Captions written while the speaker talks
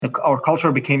Our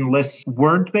culture became less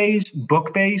word-based,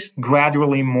 book-based,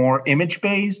 gradually more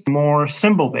image-based, more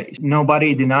symbol-based.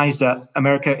 Nobody denies that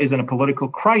America is in a political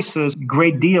crisis,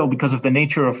 great deal because of the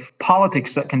nature of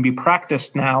politics that can be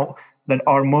practiced now that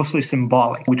are mostly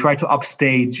symbolic. We try to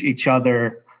upstage each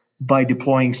other by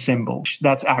deploying symbols.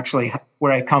 That's actually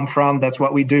where I come from. That's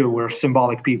what we do. We're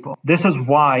symbolic people. This is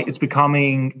why it's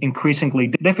becoming increasingly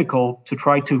difficult to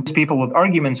try to people with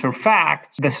arguments or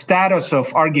facts. The status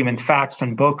of argument, facts,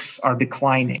 and books are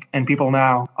declining, and people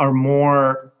now are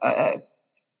more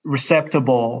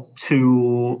receptible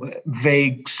to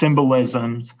vague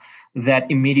symbolisms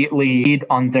that immediately feed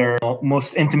on their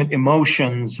most intimate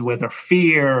emotions, whether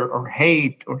fear or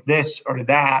hate or this or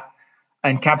that,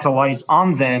 and capitalize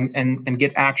on them and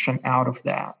get action out of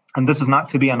that. And this is not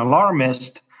to be an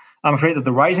alarmist. I'm afraid that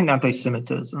the rising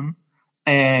anti-Semitism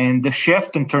and the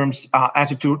shift in terms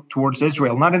attitude towards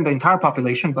Israel, not in the entire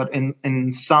population, but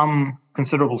in some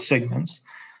considerable segments,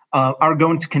 are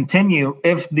going to continue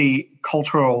if the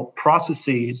cultural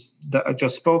processes that I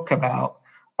just spoke about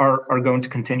are going to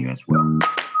continue as well.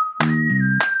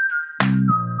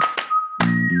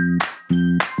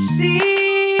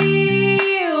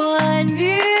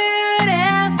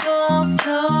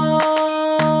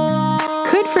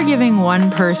 Could forgiving one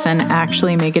person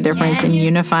actually make a difference in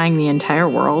unifying the entire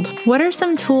world? What are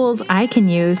some tools I can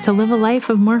use to live a life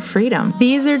of more freedom?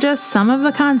 These are just some of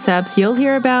the concepts you'll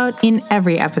hear about in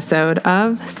every episode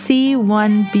of See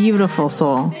One Beautiful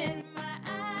Soul.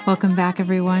 Welcome back,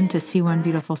 everyone, to See One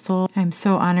Beautiful Soul. I'm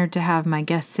so honored to have my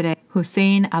guest today,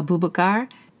 Hussein Abubakar.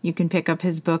 You can pick up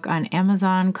his book on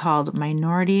Amazon called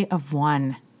Minority of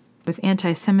One. With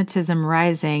anti-Semitism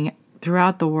rising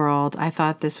throughout the world, I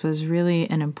thought this was really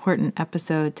an important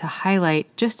episode to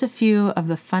highlight just a few of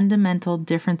the fundamental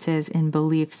differences in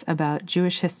beliefs about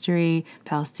Jewish history,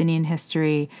 Palestinian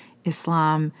history,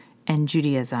 Islam, and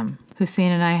Judaism.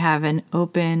 Hussein and I have an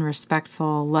open,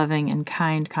 respectful, loving, and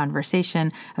kind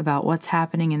conversation about what's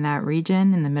happening in that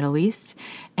region in the Middle East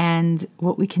and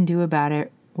what we can do about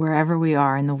it wherever we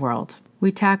are in the world.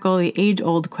 We tackle the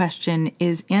age-old question,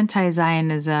 is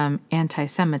anti-Zionism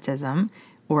anti-Semitism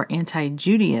or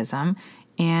anti-Judaism?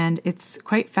 And it's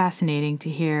quite fascinating to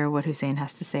hear what Hussein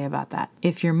has to say about that.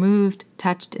 If you're moved,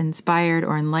 touched, inspired,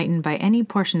 or enlightened by any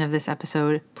portion of this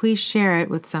episode, please share it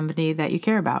with somebody that you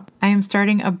care about. I am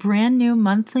starting a brand new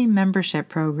monthly membership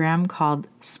program called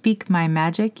Speak My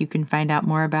Magic. You can find out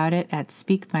more about it at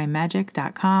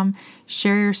speakmymagic.com.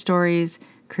 Share your stories,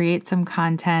 create some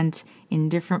content in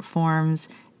different forms,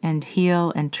 and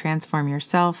heal and transform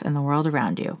yourself and the world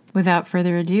around you. Without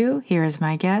further ado, here is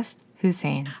my guest,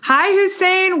 Hussein. Hi,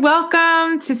 Hussein.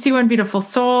 Welcome to See One Beautiful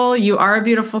Soul. You are a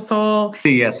beautiful soul.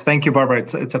 Yes, thank you, Barbara.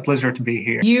 It's a pleasure to be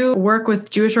here. You work with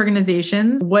Jewish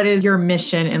organizations. What is your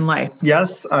mission in life?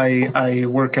 Yes, I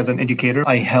work as an educator.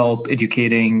 I help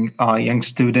educating young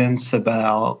students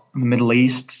about the Middle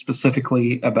East,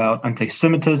 specifically about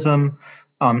anti-Semitism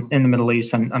in the Middle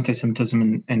East and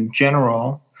anti-Semitism in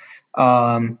general.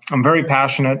 I'm very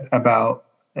passionate about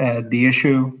the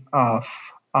issue of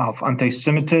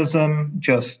anti-Semitism,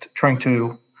 just trying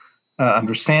to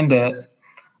understand it,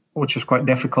 which is quite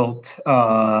difficult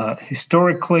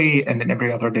historically and in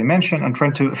every other dimension, and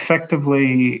trying to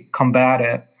effectively combat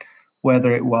it,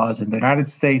 whether it was in the United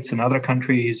States and other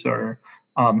countries or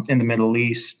in the Middle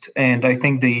East. And I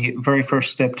think the very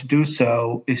first step to do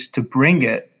so is to bring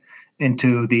it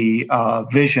into the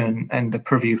vision and the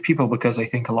purview of people, because I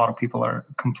think a lot of people are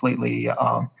completely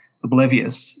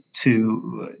oblivious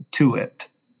to it.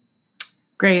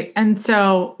 Great. And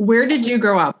so where did you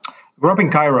grow up? I grew up in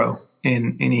Cairo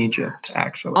in Egypt,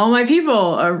 actually. All my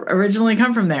people originally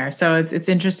come from there. So it's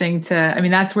interesting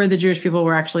that's where the Jewish people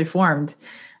were actually formed.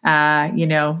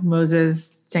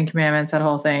 Moses, 10 Commandments, that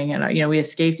whole thing. And, we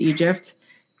escaped Egypt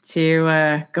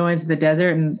to go into the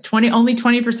desert, and only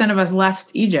 20% of us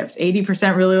left Egypt.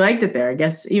 80% really liked it there, I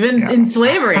guess, even in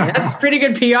slavery. That's pretty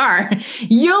good PR.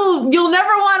 You'll never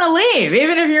want to leave,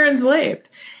 even if you're enslaved.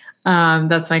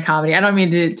 That's my comedy. I don't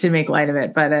mean to make light of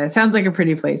it, but it sounds like a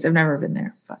pretty place. I've never been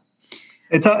there. But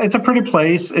it's a pretty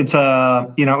place. It's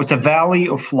a valley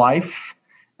of life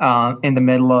in the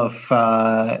middle of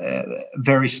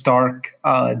very stark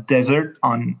desert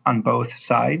on both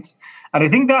sides. And I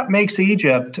think that makes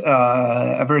Egypt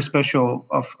a very special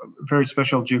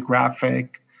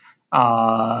geographic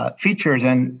features,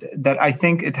 and that I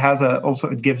think it has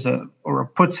it gives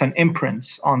puts an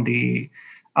imprint on the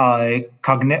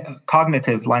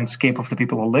cognitive landscape of the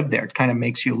people who live there. It kind of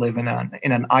makes you live in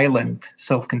an island,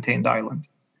 self-contained island.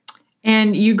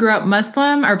 And you grew up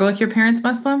Muslim? Are both your parents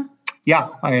Muslim? Yeah,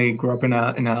 I grew up in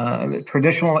a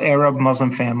traditional Arab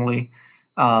Muslim family.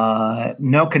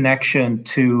 no connection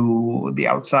to the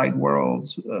outside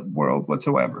world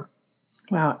whatsoever.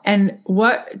 Wow. And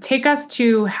take us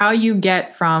to how you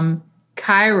get from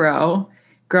Cairo,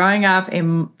 growing up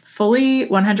a fully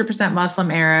 100%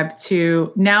 Muslim Arab,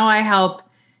 to now I help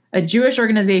a Jewish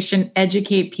organization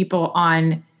educate people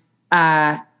on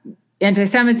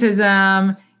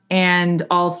anti-Semitism and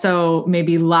also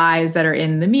maybe lies that are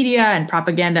in the media and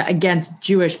propaganda against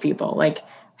Jewish people. Like,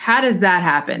 how does that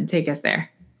happen? Take us there.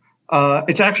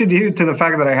 It's actually due to the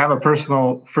fact that I have a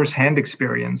personal firsthand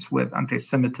experience with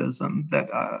anti-Semitism that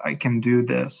I can do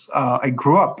this. I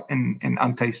grew up in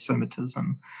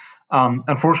anti-Semitism.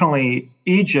 Unfortunately,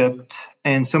 Egypt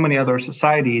and so many other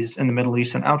societies in the Middle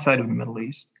East and outside of the Middle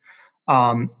East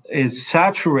is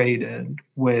saturated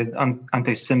with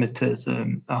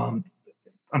anti-Semitism,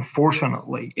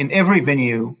 unfortunately, in every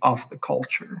venue of the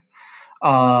culture.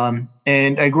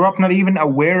 And I grew up not even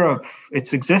aware of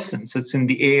its existence. It's in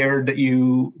the air that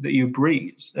you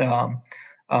breathe.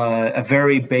 A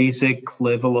very basic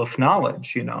level of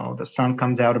knowledge. The sun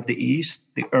comes out of the east,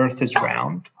 the earth is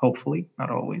round, hopefully, not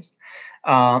always,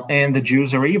 and the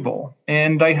Jews are evil.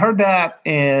 And I heard that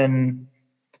in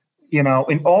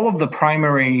all of the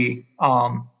primary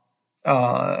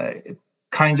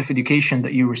kinds of education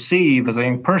that you receive as a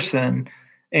young person,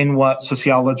 in what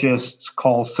sociologists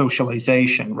call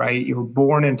socialization, right? You're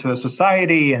born into a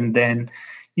society and then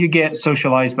you get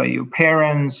socialized by your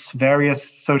parents, various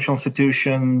social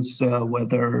institutions,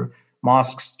 whether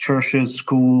mosques, churches,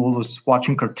 schools,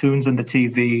 watching cartoons on the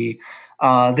TV.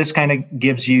 This kind of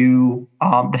gives you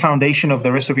the foundation of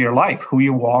the rest of your life, who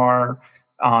you are,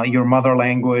 your mother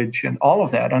language, and all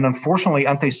of that. And unfortunately,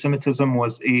 anti-Semitism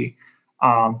was a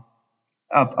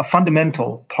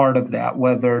fundamental part of that,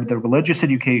 whether the religious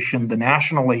education, the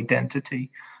national identity,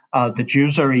 the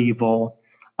Jews are evil,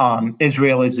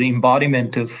 Israel is the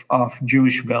embodiment of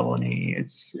Jewish villainy,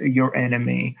 it's your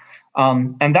enemy.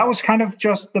 And that was kind of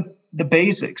just the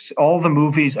basics. All the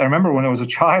movies, I remember when I was a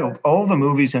child, all the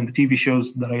movies and the TV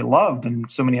shows that I loved,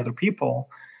 and so many other people,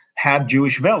 had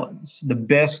Jewish villains. The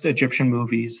best Egyptian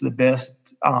movies, the best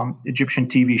Egyptian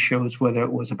TV shows, whether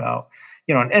it was about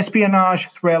an espionage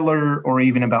thriller or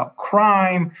even about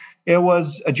crime, it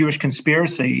was a Jewish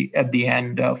conspiracy at the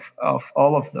end of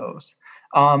all of those.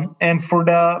 And for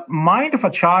the mind of a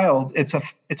child,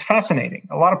 it's fascinating.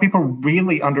 A lot of people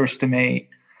really underestimate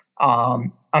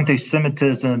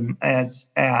anti-Semitism as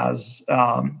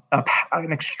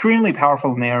an extremely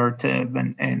powerful narrative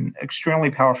and extremely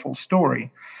powerful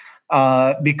story.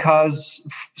 Because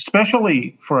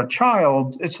especially for a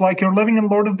child, it's like you're living in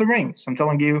Lord of the Rings. I'm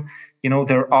telling you,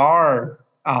 there are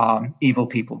evil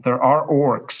people. There are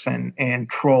orcs and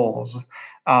trolls who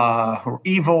are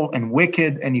evil and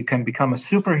wicked, and you can become a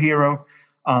superhero.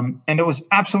 And it was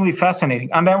absolutely fascinating.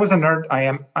 And I was a nerd.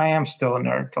 I am still a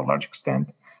nerd to a large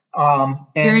extent. You're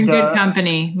in good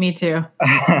company. Me too.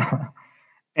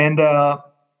 And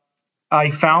I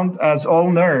found, as all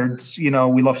nerds,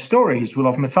 we love stories, we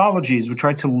love mythologies. We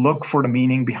try to look for the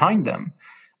meaning behind them.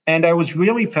 And I was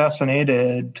really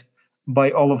fascinated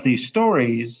by all of these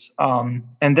stories. And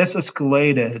this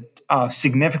escalated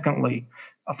significantly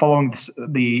following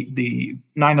the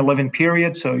 9/11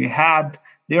 period. So you had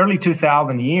the early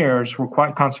 2000 years were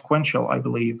quite consequential, I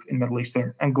believe, in Middle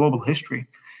Eastern and global history,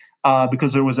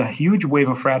 because there was a huge wave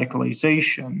of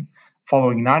radicalization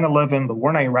following 9/11, the war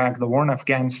in Iraq, the war in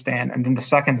Afghanistan, and then the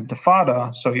second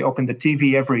Intifada. So you open the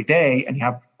TV every day and you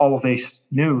have all of this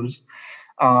news.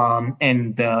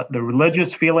 And the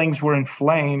religious feelings were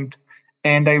inflamed.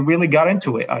 And I really got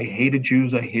into it. I hated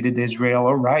Jews. I hated Israel.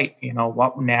 All right,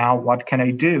 what now? What can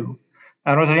I do?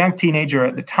 And I was a young teenager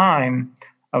at the time.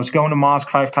 I was going to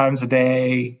mosque 5 times a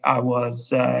day. I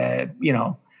was, a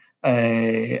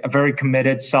very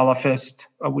committed Salafist,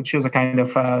 which is a kind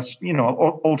of,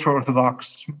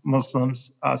 ultra-Orthodox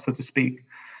Muslims, so to speak.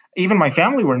 Even my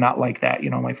family were not like that.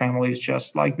 My family is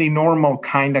just like the normal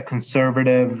kind of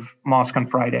conservative mosque on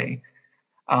Friday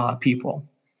people.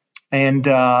 And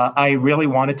I really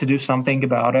wanted to do something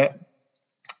about it.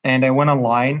 And I went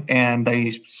online and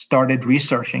I started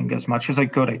researching as much as I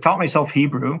could. I taught myself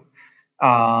Hebrew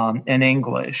and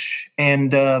English.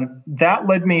 And that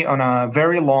led me on a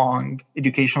very long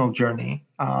educational journey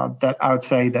that I would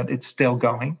say that it's still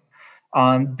going,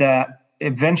 that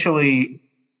eventually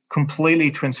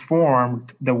completely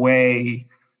transformed the way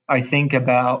I think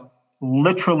about,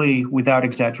 literally without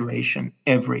exaggeration,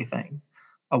 everything.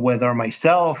 Whether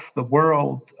myself, the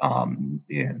world,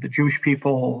 the Jewish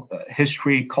people,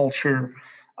 history, culture,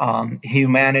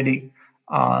 humanity.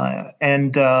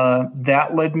 And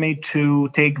that led me to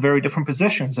take very different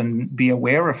positions and be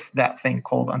aware of that thing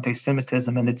called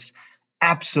anti-Semitism and its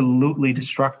absolutely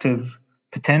destructive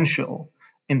potential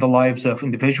in the lives of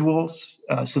individuals,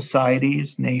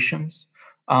 societies, nations.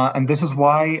 And this is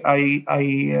why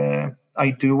I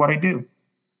do what I do.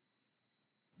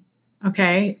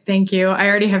 Okay, thank you. I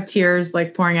already have tears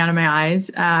like pouring out of my eyes.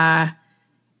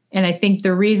 And I think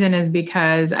the reason is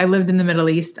because I lived in the Middle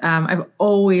East. I've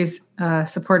always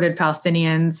supported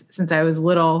Palestinians since I was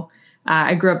little.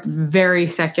 I grew up very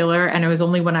secular, and it was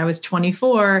only when I was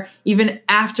 24, even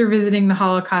after visiting the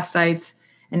Holocaust sites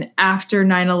and after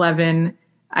 9/11,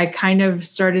 I kind of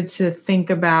started to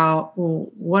think about, well,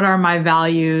 what are my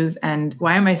values and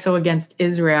why am I so against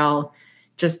Israel?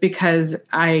 Just because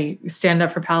I stand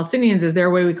up for Palestinians, is there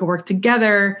a way we could work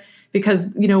together? Because,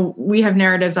 we have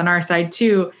narratives on our side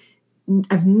too.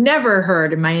 I've never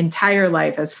heard in my entire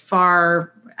life, as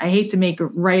far, I hate to make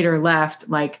right or left,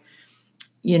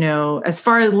 as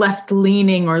far as left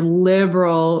leaning or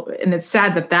liberal. And it's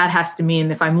sad that has to mean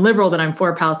if I'm liberal, then I'm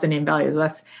for Palestinian values.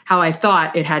 That's how I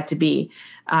thought it had to be.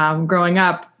 Growing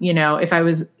up, if I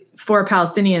was for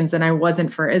Palestinians, then I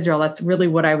wasn't for Israel. That's really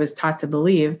what I was taught to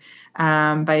believe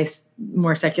by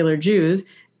more secular Jews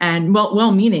and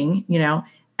well-meaning,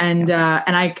 And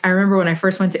I remember when I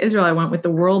first went to Israel, I went with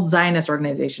the World Zionist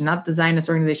Organization, not the Zionist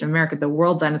Organization of America, the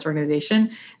World Zionist Organization.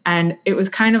 And it was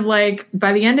kind of like,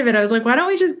 by the end of it, I was like, why don't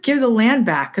we just give the land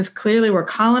back? Because clearly we're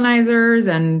colonizers.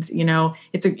 And,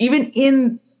 even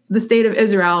in the state of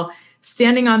Israel,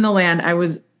 standing on the land, I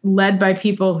was led by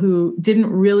people who didn't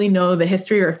really know the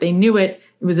history, or if they knew it,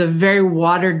 it was a very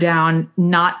watered down,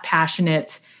 not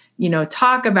passionate,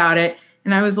 talk about it.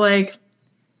 And I was like,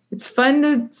 it's fun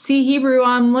to see Hebrew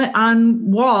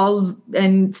on walls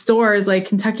and stores, like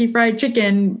Kentucky Fried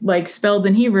Chicken, like spelled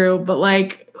in Hebrew, but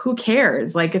who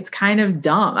cares? It's kind of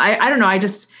dumb. I don't know. It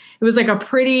was like a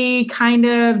pretty kind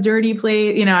of dirty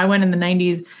place. I went in the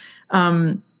 90s.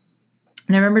 And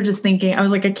I remember just thinking, I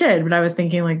was like a kid, but I was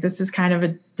thinking this is kind of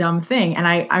a dumb thing. And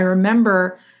I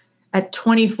remember at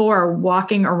 24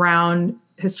 walking around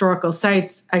historical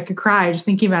sites, I could cry just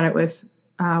thinking about it with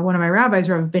one of my rabbis,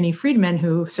 Rav Benny Friedman,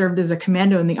 who served as a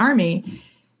commando in the army.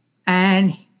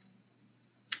 And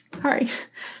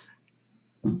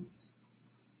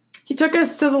he took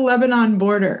us to the Lebanon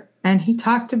border, and he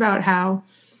talked about how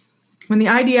when the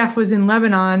IDF was in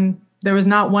Lebanon, there was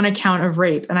not one account of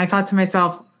rape. And I thought to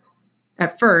myself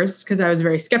at first, because I was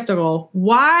very skeptical,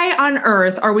 why on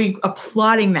earth are we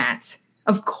applauding that?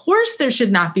 Of course there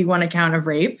should not be one account of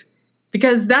rape,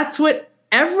 because that's what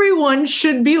everyone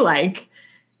should be like.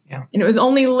 Yeah. And it was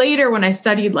only later when I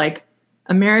studied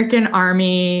American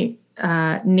Army,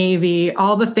 Navy,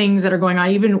 all the things that are going on,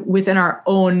 even within our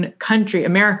own country,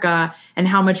 America, and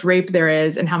how much rape there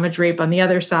is and how much rape on the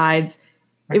other sides.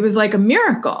 Right. It was like a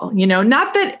miracle,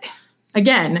 not that,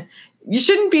 again, you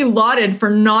shouldn't be lauded for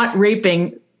not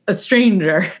raping a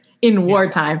stranger in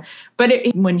wartime. But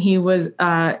when he was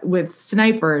with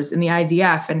snipers in the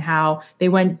IDF and how they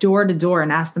went door to door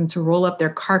and asked them to roll up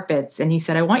their carpets. And he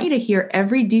said, I want you to hear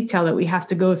every detail that we have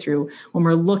to go through when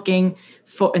we're looking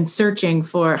for and searching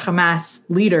for Hamas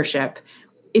leadership.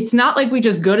 It's not like we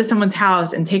just go to someone's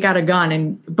house and take out a gun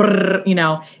and,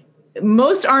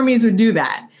 most armies would do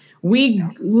that. We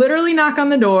literally knock on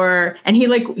the door, and he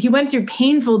went through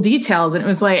painful details, and it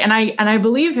was and I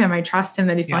believe him. I trust him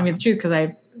that he's telling me the truth, because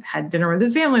I had dinner with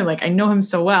his family. I know him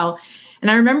so well. And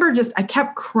I remember I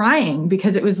kept crying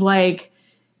because it was I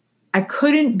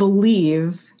couldn't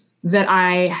believe that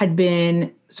I had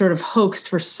been sort of hoaxed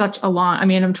for such a long,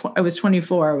 I was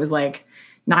 24. It was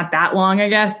not that long, I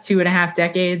guess, 2.5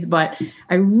 decades, but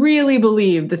I really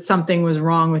believed that something was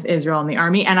wrong with Israel and the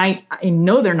army. And I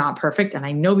know they're not perfect. And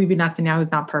I know Bibi Netanyahu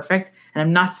is not perfect. And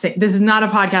I'm not saying, this is not a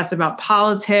podcast about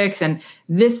politics and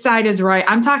this side is right.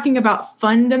 I'm talking about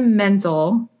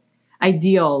fundamental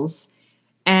ideals.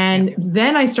 And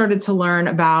then I started to learn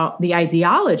about the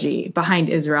ideology behind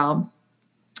Israel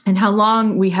and how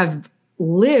long we have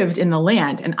lived in the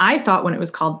land. And I thought when it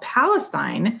was called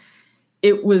Palestine,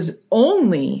 it was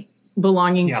only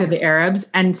belonging to the Arabs.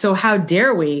 And so how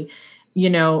dare we,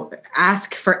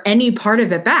 ask for any part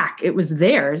of it back? It was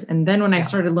theirs. And then when I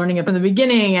started learning it from the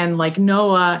beginning and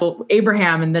Noah,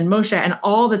 Abraham, and then Moshe and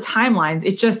all the timelines,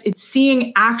 it's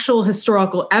seeing actual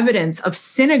historical evidence of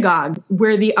synagogue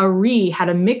where the Ari had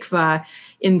a mikvah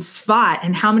in Sfat,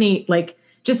 and how many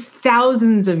just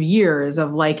thousands of years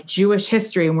of Jewish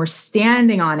history, and we're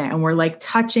standing on it and we're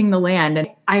touching the land. And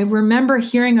I remember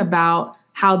hearing about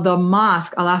how the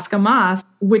mosque, Al-Aqsa Mosque,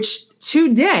 which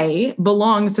today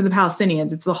belongs to the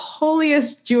Palestinians. It's the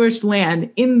holiest Jewish land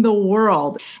in the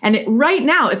world. And right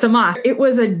now it's a mosque. It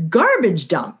was a garbage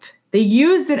dump They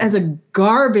used it as a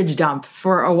garbage dump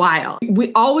for a while.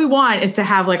 All we want is to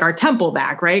have like our temple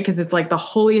back, right? Because it's like the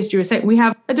holiest Jewish site. We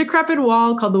have a decrepit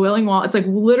wall called the Wailing Wall. It's like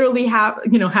literally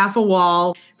half a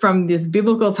wall from this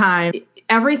biblical time.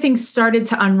 Everything started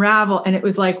to unravel. And it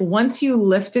was like, once you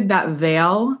lifted that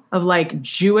veil of like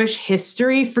Jewish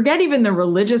history, forget even the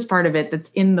religious part of it that's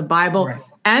in the Bible, right,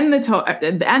 and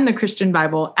the Christian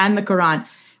Bible and the Quran,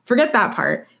 forget that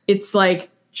part. It's like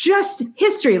just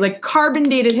history, like carbon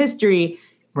dated history.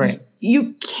 Right.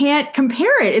 You can't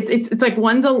compare it. It's like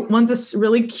one's a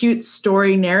really cute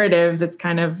story narrative that's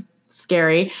kind of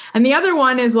scary, and the other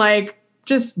one is like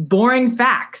just boring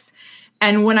facts.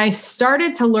 And when I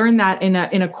started to learn that in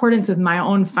accordance with my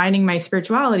own finding my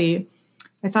spirituality,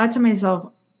 I thought to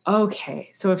myself,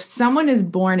 okay, so if someone is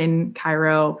born in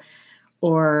Cairo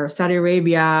or Saudi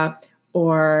Arabia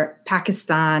or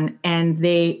Pakistan, and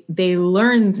they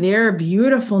learn their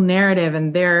beautiful narrative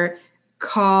and their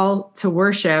call to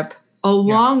worship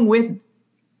along with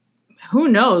who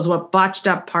knows what botched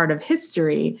up part of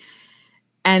history,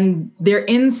 and they're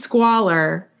in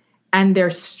squalor and they're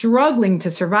struggling to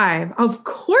survive, of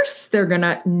course they're going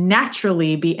to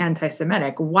naturally be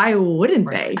anti-Semitic. Why wouldn't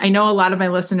they? I know a lot of my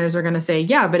listeners are going to say,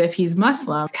 yeah, but if he's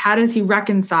Muslim, how does he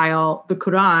reconcile the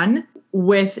Quran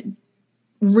with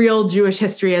real Jewish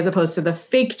history as opposed to the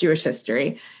fake Jewish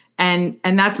history? And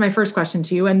that's my first question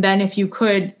to you. And then if you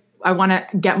could, I want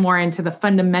to get more into the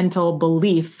fundamental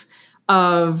belief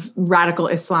of radical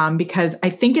Islam, because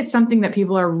I think it's something that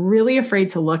people are really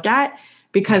afraid to look at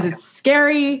because it's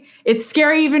scary. It's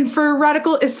scary even for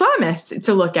radical Islamists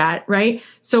to look at, right?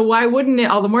 So why wouldn't it,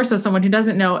 all the more so someone who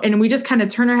doesn't know, and we just kind of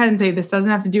turn our head and say, this doesn't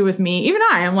have to do with me. Even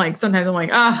I'm like, sometimes I'm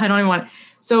like, I don't even want.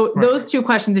 So those two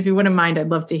questions, if you wouldn't mind, I'd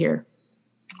love to hear.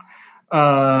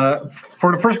 For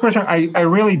the first question, I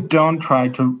really don't try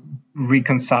to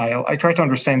reconcile. I try to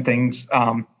understand things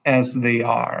as they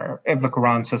are. If the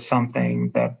Quran says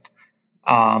something that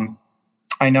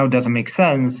I know doesn't make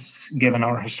sense given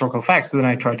our historical facts, then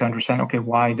I try to understand, okay,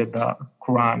 why did the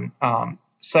Quran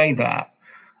say that?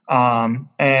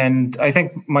 And I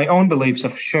think my own beliefs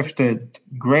have shifted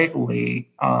greatly,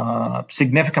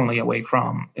 significantly away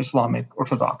from Islamic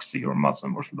orthodoxy or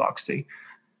Muslim orthodoxy.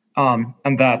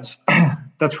 And that's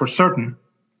for certain.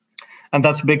 And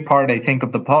that's a big part, I think,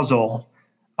 of the puzzle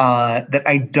that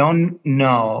I don't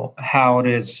know how it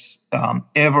is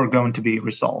ever going to be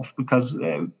resolved, because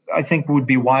I think it would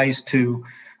be wise to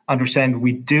understand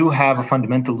we do have a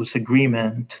fundamental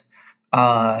disagreement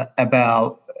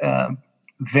about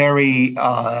very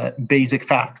basic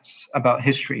facts about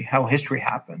history, how history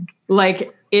happened.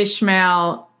 Like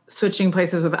Ishmael switching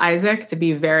places with Isaac to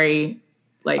be very...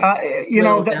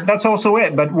 that's also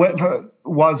it. But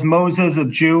was Moses a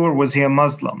Jew or was he a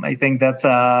Muslim? I think that's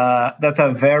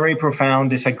a very profound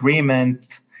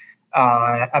disagreement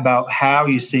about how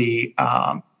you see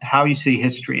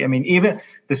history. I mean, even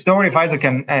the story of Isaac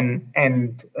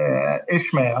and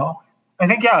Ishmael. I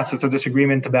think yes, it's a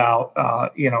disagreement about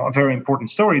a very important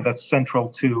story that's central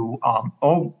to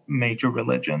all major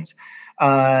religions.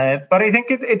 But I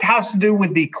think it has to do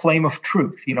with the claim of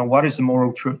truth. What is the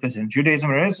moral truth is in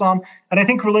Judaism or Islam? And I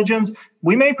think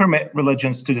we may permit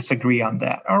religions to disagree on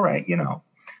that. All right,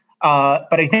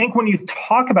 But I think when you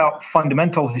talk about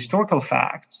fundamental historical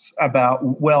facts about,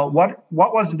 what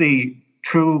was the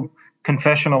true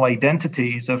confessional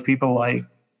identities of people like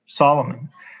Solomon,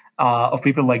 of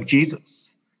people like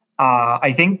Jesus,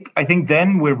 I think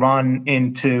then we run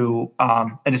into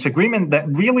a disagreement that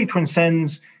really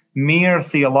transcends mere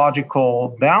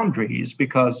theological boundaries,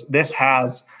 because this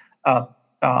has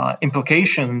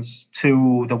implications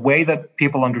to the way that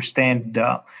people understand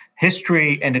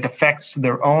history, and it affects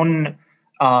their own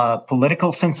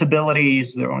political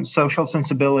sensibilities, their own social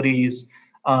sensibilities.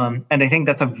 And I think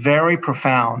that's a very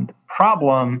profound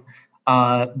problem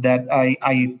that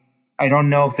I don't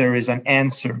know if there is an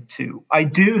answer to. I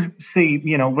do see,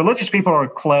 religious people are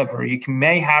clever. You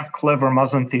may have clever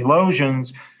Muslim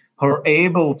theologians who are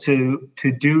able to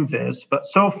do this, but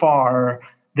so far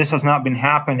this has not been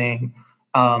happening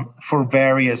for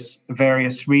various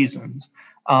reasons.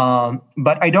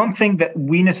 But I don't think that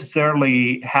we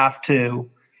necessarily have to,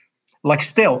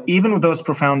 still, even with those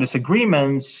profound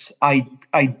disagreements, I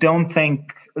don't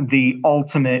think the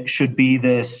ultimate should be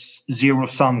this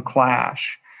zero-sum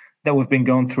clash that we've been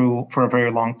going through for a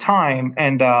very long time.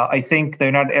 And I think the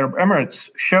United Arab Emirates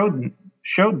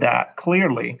showed that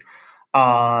clearly.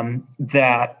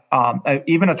 That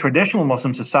even a traditional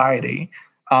Muslim society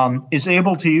is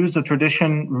able to use the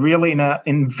tradition really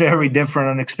in very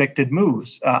different, unexpected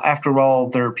moves. After all,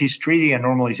 their peace treaty and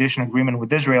normalization agreement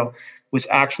with Israel was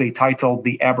actually titled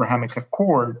the Abrahamic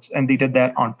Accords, and they did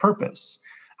that on purpose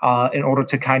in order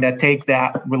to kind of take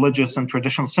that religious and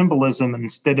traditional symbolism, and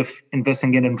instead of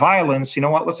investing it in violence, you know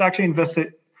what, let's actually invest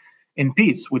it in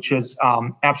peace, which is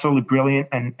absolutely brilliant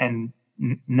and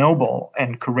noble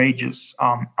and courageous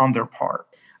on their part.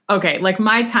 Okay, like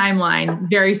my timeline,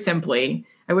 very simply,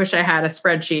 I wish I had a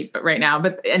spreadsheet, but right now,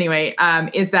 but anyway,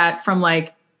 is that from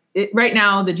like, right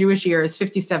now, the Jewish year is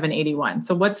 5781.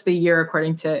 So what's the year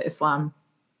according to Islam?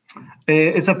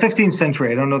 It's a 15th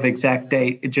century. I don't know the exact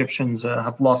date. Egyptians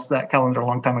have lost that calendar a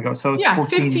long time ago. So it's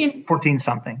 14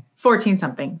 something. 14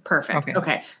 something. Perfect.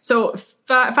 Okay. So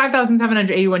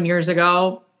 5,781 years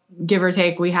ago, give or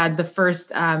take, we had the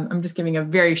first, I'm just giving a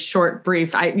very short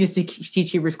brief. I used to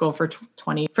teach Hebrew school for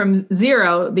 20. From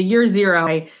the year zero,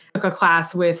 I took a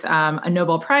class with a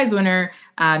Nobel Prize winner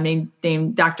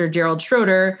named Dr. Gerald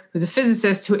Schroeder, who's a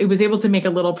physicist who was able to make a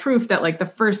little proof that like the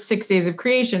first 6 days of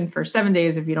creation, for 7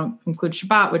 days, if you don't include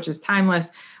Shabbat, which is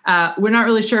timeless, we're not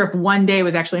really sure if one day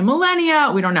was actually millennia.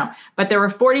 We don't know. But there were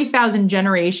 40,000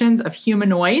 generations of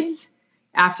humanoids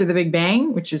after the Big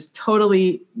Bang, which is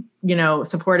totally,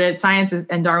 supported. Science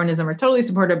and Darwinism are totally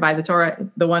supported by the Torah,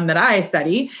 the one that I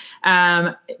study.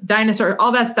 Dinosaur,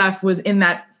 all that stuff was in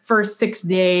that first 6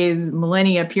 days,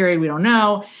 millennia period. We don't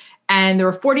know. And there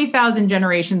were 40,000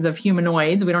 generations of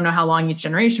humanoids. We don't know how long each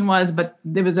generation was, but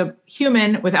there was a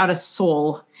human without a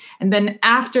soul. And then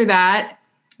after that,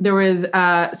 there was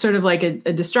sort of like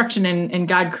a destruction, and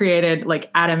God created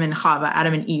like Adam and Chava,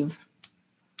 Adam and Eve.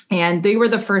 And they were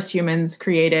the first humans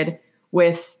created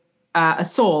with a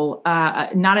soul,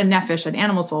 not a nephesh, an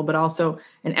animal soul, but also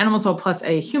an animal soul plus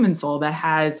a human soul that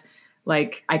has,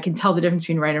 like, I can tell the difference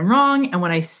between right and wrong. And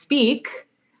when I speak,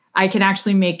 I can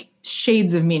actually make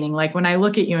shades of meaning. Like when I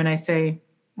look at you and I say,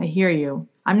 I hear you,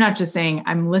 I'm not just saying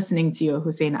I'm listening to you,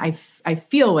 Hussein. I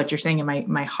feel what you're saying in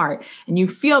my heart. And you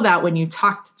feel that when you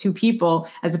talk to people,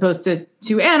 as opposed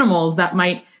to animals that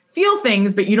might feel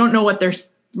things, but you don't know what they're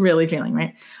really feeling,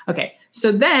 right? Okay.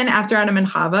 So then after Adam and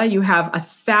Chava, you have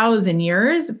 1,000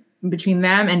 years between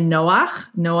them and Noah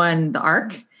and the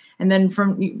ark. And then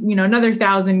from, another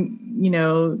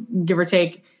 1,000, give or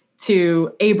take,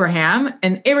 to Abraham.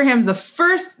 And Abraham's the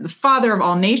father of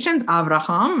all nations,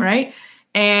 Avraham, right?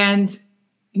 And,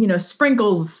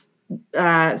 sprinkles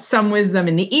some wisdom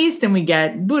in the East, and we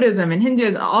get Buddhism and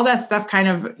Hinduism, all that stuff kind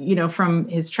of, from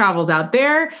his travels out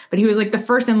there. But he was like the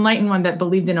first enlightened one that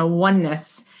believed in a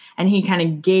oneness. And he kind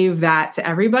of gave that to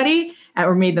everybody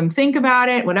or made them think about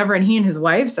it, whatever. And he and his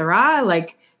wife, Sarah,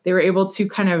 like they were able to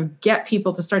kind of get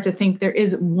people to start to think there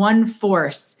is one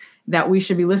force that we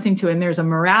should be listening to. And there's a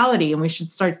morality, and we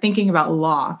should start thinking about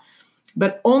law.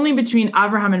 But only between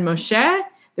Abraham and Moshe,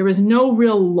 there was no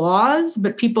real laws,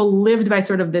 but people lived by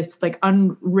sort of this like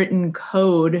unwritten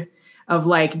code of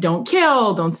like, don't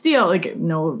kill, don't steal, like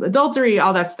no adultery,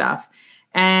 all that stuff.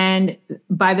 And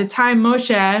by the time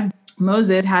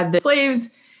Moses had the slaves,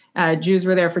 Jews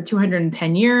were there for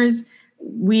 210 years.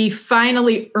 We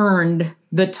finally earned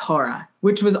the Torah,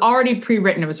 which was already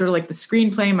pre-written. It was sort of like the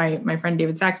screenplay. My friend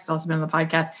David Sachs has also been on the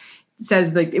podcast,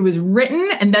 says like it was written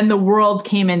and then the world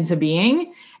came into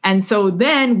being. And so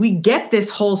then we get this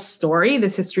whole story,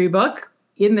 this history book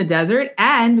in the desert,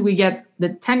 and we get the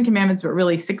 10 commandments, but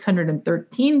really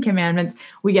 613 commandments.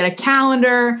 We get a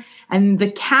calendar, and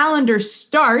the calendar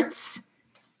starts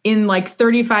in like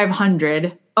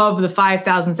 3,500 of the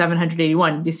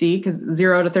 5,781. Do you see? Because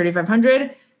 0 to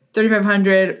 3,500.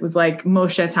 3,500 was like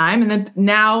Moshe time. And then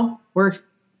now we're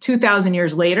 2,000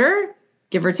 years later,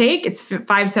 give or take, it's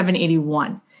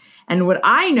 5,781. And what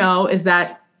I know is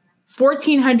that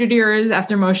 1,400 years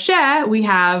after Moshe, we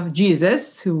have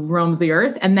Jesus who roams the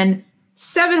earth. And then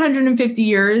 750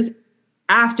 years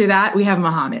after that, we have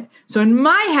Muhammad. So in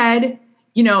my head,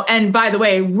 and by the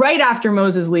way, right after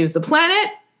Moses leaves the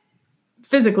planet,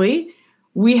 physically,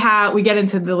 we get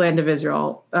into the land of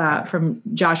Israel from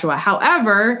Joshua.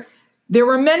 However, there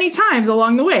were many times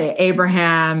along the way,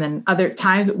 Abraham and other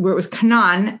times where it was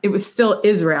Canaan, it was still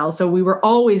Israel. So we were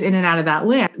always in and out of that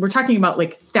land. We're talking about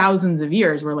like thousands of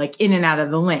years. We're like in and out of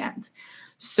the land.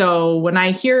 So when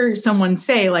I hear someone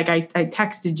say, like I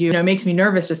texted you, it makes me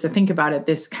nervous just to think about it,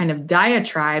 this kind of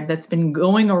diatribe that's been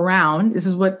going around. This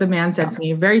is what the man said to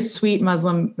me, a very sweet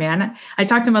Muslim man. I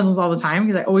talk to Muslims all the time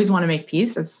because I always want to make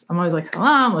peace. I'm always like,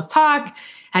 salam, let's talk.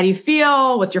 How do you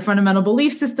feel? What's your fundamental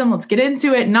belief system? Let's get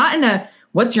into it. Not in a,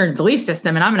 what's your belief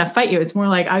system? And I'm going to fight you. It's more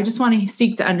like, I just want to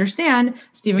seek to understand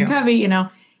Stephen Covey,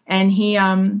 and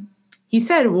he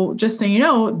said, well, just so you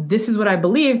know, this is what I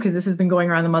believe, because this has been going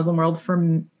around the Muslim world for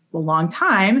a long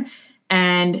time.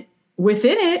 And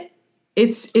within it,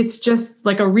 it's just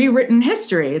like a rewritten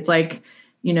history. It's like,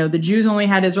 the Jews only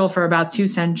had Israel for about 2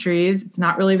 centuries. It's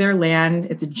not really their land.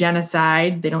 It's a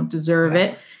genocide. They don't deserve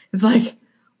it. It's like,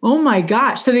 oh my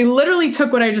gosh. So they literally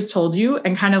took what I just told you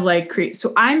and kind of like create.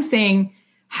 So I'm saying,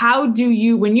 how do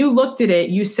you, when you looked at it,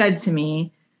 you said to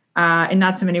me, in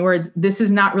not so many words, this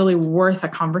is not really worth a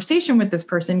conversation with this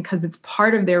person because it's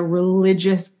part of their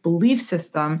religious belief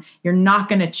system. You're not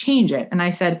going to change it. And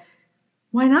I said,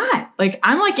 why not? Like,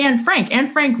 I'm like Anne Frank.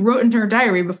 Anne Frank wrote in her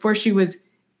diary before she was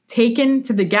taken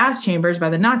to the gas chambers by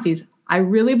the Nazis, I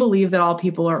really believe that all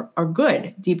people are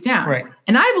good deep down. Right.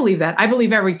 And I believe that. I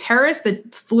believe every terrorist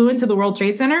that flew into the World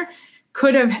Trade Center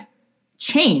could have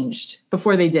changed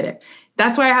before they did it.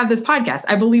 That's why I have this podcast.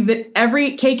 I believe that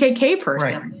every KKK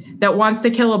person that wants to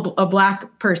kill a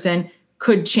Black person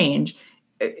could change.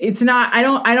 It's not, I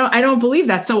don't believe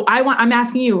that. So I'm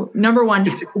asking you, number one,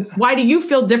 why do you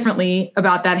feel differently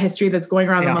about that history that's going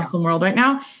around the Muslim world right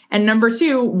now? And number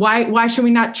two, why should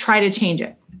we not try to change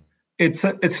it? It's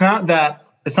not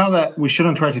that we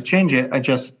shouldn't try to change it. I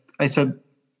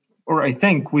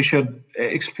think we should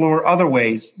explore other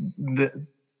ways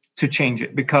to change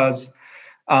it, because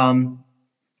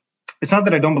it's not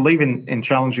that I don't believe in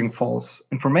challenging false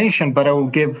information, but I'll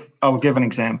give an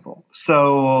example.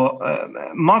 So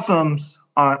Muslims,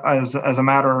 as a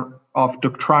matter of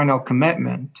doctrinal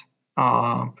commitment,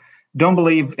 don't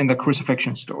believe in the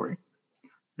crucifixion story.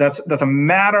 That's a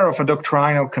matter of a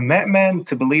doctrinal commitment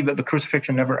to believe that the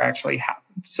crucifixion never actually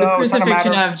happened. So the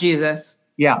crucifixion of Jesus.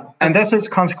 Yeah, and this is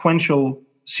consequential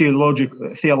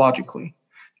theologically.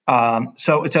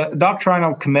 So it's a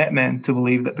doctrinal commitment to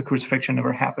believe that the crucifixion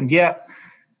never happened yet.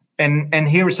 And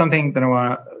here's something that I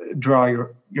want to draw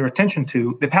your attention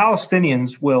to. The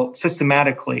Palestinians will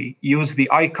systematically use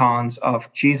the icons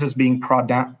of Jesus being brought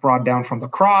down from the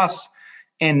cross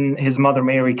and his mother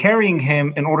Mary carrying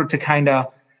him in order to kind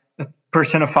of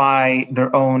personify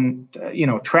their own,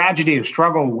 tragedy or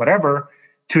struggle, whatever,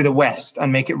 to the West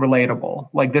and make it relatable.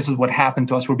 Like, this is what happened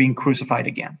to us. We're being crucified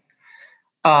again.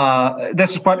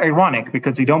 This is quite ironic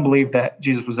because they don't believe that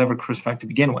Jesus was ever crucified to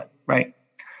begin with, right?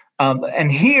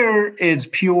 And here is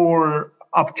pure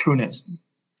opportunism.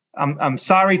 I'm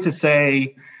sorry to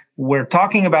say we're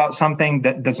talking about something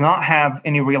that does not have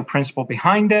any real principle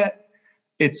behind it.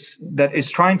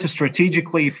 It's trying to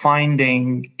strategically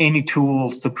finding any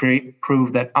tools to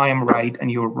prove that I am right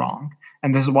and you're wrong.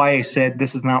 And this is why I said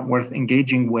this is not worth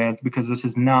engaging with, because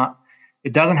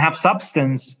it doesn't have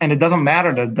substance, and it doesn't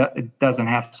matter that it doesn't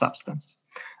have substance.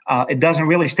 It doesn't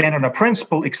really stand on a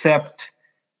principle except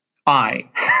I,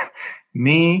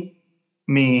 me,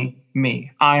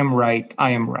 I am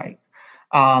right.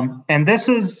 And this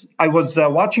is, I was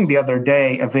watching the other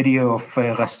day a video of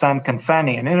Ghassan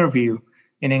Kanfani, an interview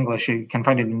in English. You can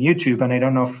find it on YouTube. And I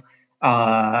don't know if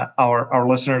our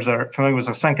listeners are familiar with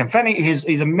Ghassan Kanfani.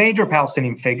 He's a major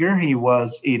Palestinian figure. He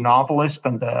was a novelist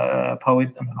and a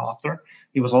poet and an author.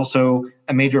 He was also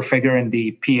a major figure in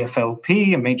the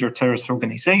PFLP, a major terrorist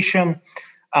organization.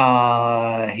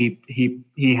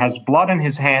 He has blood in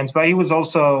his hands, but he was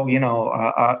also,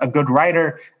 a good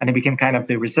writer, and he became kind of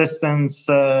the resistance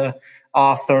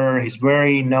author. He's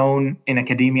very known in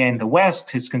academia in the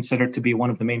West. He's considered to be one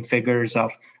of the main figures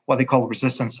of what they call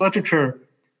resistance literature.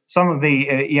 Some of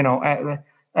the,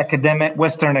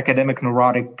 Western academic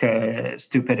neurotic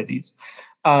stupidities.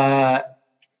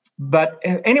 But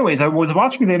anyways, I was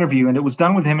watching the interview, and it was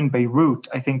done with him in Beirut.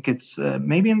 I think it's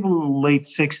maybe in the late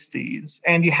 60s.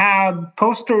 And you had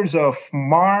posters of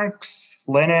Marx,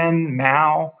 Lenin,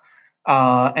 Mao,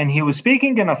 and he was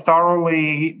speaking in a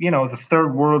thoroughly, the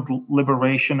third world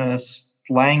liberationist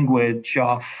language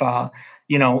of,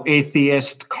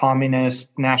 atheist, communist,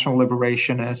 national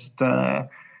liberationist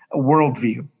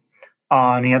worldview.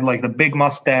 And he had like the big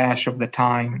mustache of the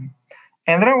time.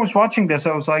 And then I was watching this.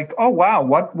 I was like, oh, wow,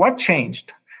 what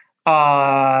changed?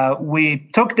 We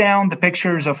took down the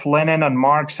pictures of Lenin and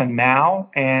Marx and Mao,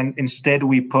 and instead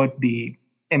we put the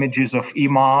images of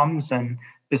imams and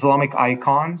Islamic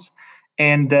icons.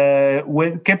 And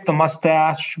we kept the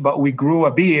mustache, but we grew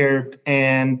a beard.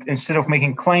 And instead of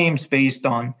making claims based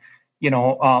on,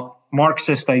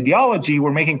 Marxist ideology,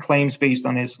 we're making claims based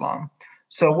on Islam.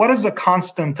 So what is the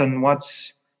constant and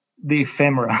what's the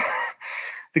ephemera?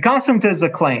 The constant is a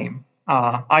claim.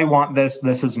 I want this.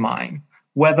 This is mine.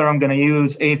 Whether I'm going to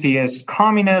use atheist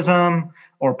communism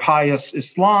or pious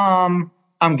Islam,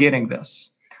 I'm getting this.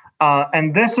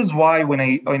 And this is why when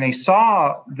I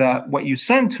saw that what you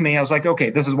sent to me, I was like, okay,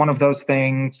 this is one of those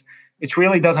things. It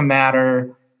really doesn't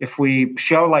matter if we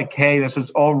show like, hey, this is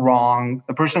all wrong.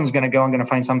 The person's going to go and going to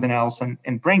find something else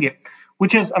and bring it.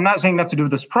 Which is, I'm not saying not to do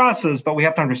this process, but we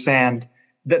have to understand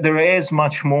that there is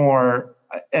much more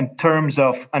in terms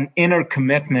of an inner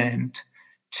commitment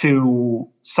to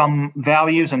some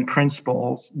values and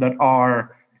principles that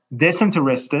are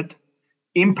disinterested,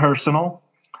 impersonal.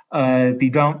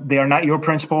 They are not your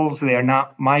principles. They are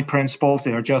not my principles.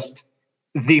 They are just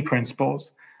the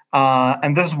principles.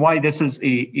 And this is why this is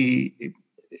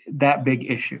that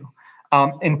big issue.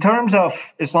 In terms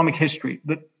of Islamic history,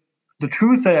 the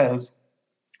truth is,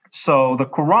 so the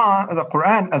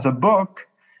Quran as a book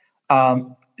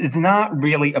is not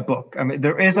really a book. I mean,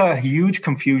 there is a huge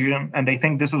confusion, and I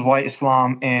think this is why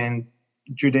Islam and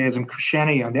Judaism,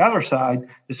 Christianity on the other side,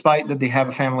 despite that they have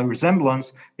a family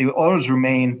resemblance, they will always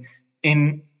remain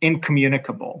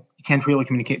incommunicable. You can't really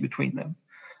communicate between them.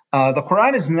 The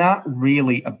Quran is not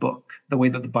really a book the way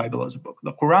that the Bible is a book.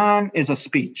 The Quran is a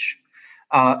speech.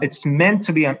 It's meant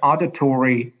to be an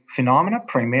auditory phenomena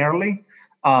primarily.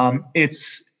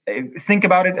 Think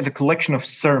about it as a collection of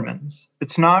sermons.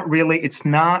 It's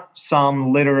not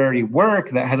some literary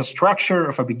work that has a structure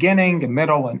of a beginning, a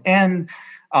middle, and end,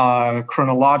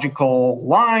 chronological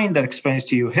line that explains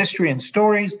to you history and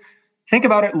stories. Think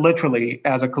about it literally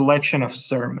as a collection of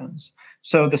sermons.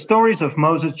 So the stories of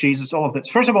Moses, Jesus, all of this.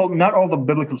 First of all, not all the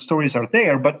biblical stories are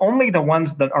there, but only the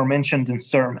ones that are mentioned in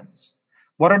sermons.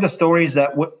 What are the stories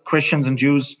that Christians and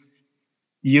Jews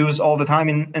use all the time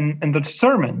in the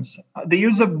sermons? They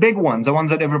use the big ones, the ones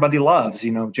that everybody loves,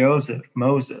 Joseph,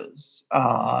 Moses,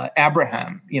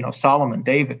 Abraham, Solomon,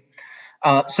 David.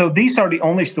 So these are the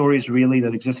only stories really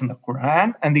that exist in the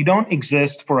Quran, and they don't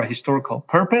exist for a historical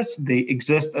purpose. They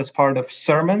exist as part of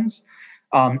sermons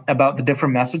about the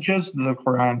different messages that the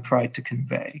Quran tried to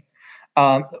convey.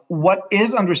 What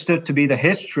is understood to be the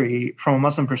history from a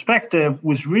Muslim perspective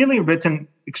was really written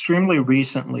extremely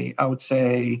recently, I would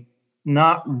say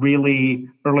not really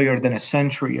earlier than a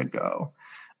century ago.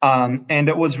 And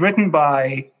it was written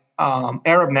by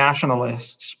Arab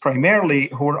nationalists primarily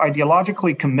who were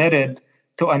ideologically committed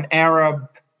to an Arabized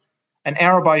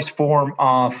form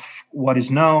of what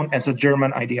is known as the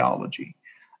German ideology.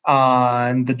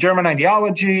 And the German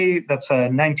ideology, that's a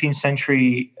 19th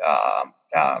century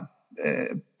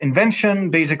invention,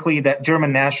 basically, that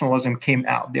German nationalism came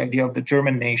out, the idea of the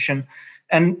German nation.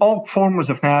 And all forms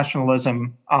of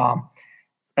nationalism,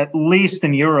 at least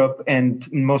in Europe and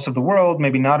in most of the world,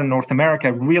 maybe not in North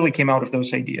America, really came out of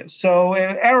those ideas. So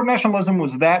Arab nationalism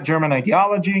was that German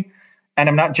ideology. And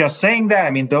I'm not just saying that.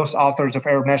 I mean, those authors of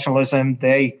Arab nationalism,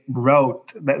 they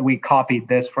wrote that we copied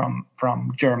this from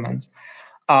Germans.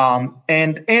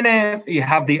 And in it, you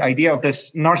have the idea of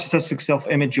this narcissistic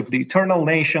self-image of the eternal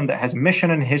nation that has a mission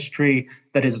in history,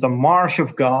 that is the march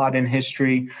of God in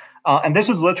history. And this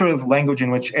is literally the language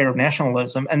in which Arab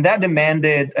nationalism, and that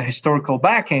demanded a historical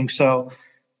backing. So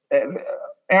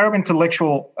Arab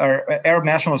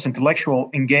nationalist intellectual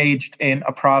engaged in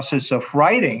a process of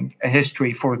writing a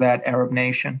history for that Arab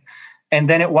nation. And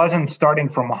then it wasn't starting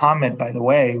from Muhammad, by the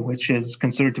way, which is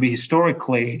considered to be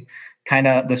historically kind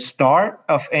of the start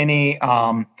of any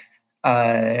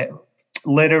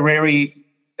literary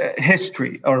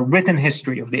history or written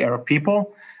history of the Arab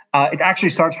people. It actually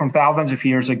starts from thousands of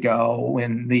years ago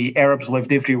when the Arabs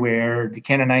lived everywhere. The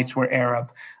Canaanites were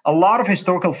Arab. A lot of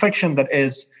historical fiction that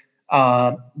is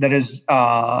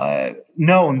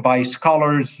known by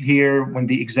scholars here when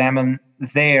they examine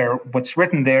what's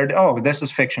written there. Oh, this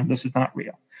is fiction. This is not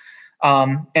real.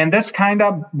 And this kind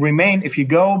of remain. If you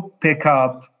go pick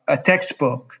up a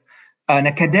textbook, an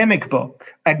academic book,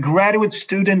 a graduate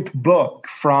student book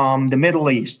from the Middle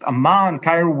East, Amman,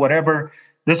 Cairo, whatever,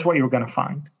 this is what you're going to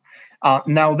find.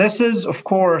 Now, this is, of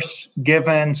course,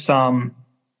 given some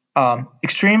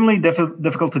extremely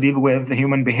difficult to deal with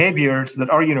human behaviors that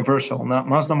are universal, not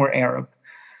Muslim or Arab,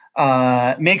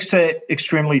 makes it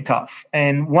extremely tough.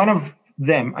 And one of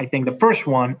them, I think the first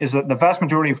one, is that the vast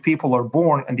majority of people are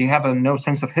born and they have no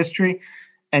sense of history,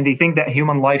 and they think that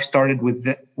human life started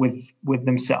with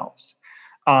themselves.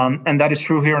 And that is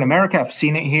true here in America. I've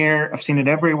seen it here. I've seen it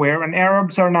everywhere. And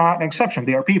Arabs are not an exception.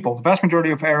 They are people. The vast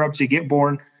majority of Arabs, they get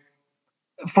born.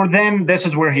 For them, this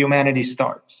is where humanity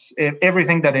starts.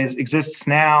 Everything that exists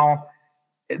now,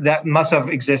 that must have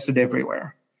existed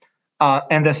everywhere.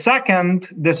 And the second,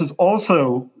 that's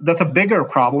a bigger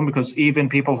problem, because even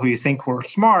people who you think were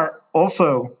smart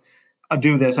also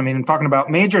do this. I mean, I'm talking about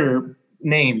major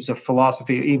names of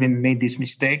philosophy even made these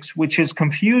mistakes, which is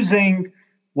confusing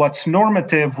what's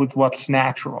normative with what's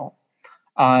natural.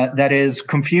 That is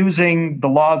confusing the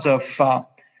laws of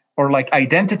or like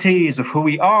identities of who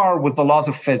we are with the laws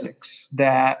of physics.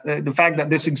 That the fact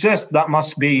that this exists, that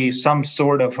must be some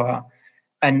sort of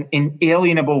an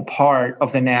inalienable part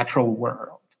of the natural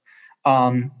world.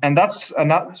 And that's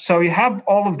enough. So you have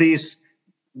all of these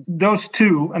those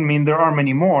two, I mean, there are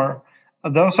many more.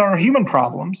 Those are human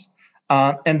problems.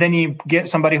 And then you get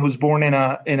somebody who's born in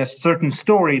a certain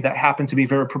story that happened to be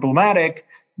very problematic.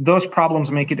 Those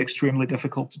problems make it extremely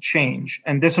difficult to change.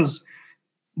 And this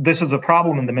is a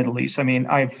problem in the Middle East. I mean,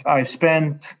 I've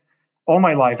spent all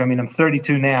my life, I mean, I'm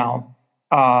 32 now.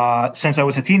 Since I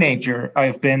was a teenager,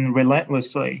 I've been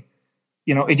relentlessly,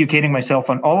 educating myself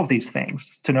on all of these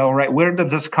things to know, right, where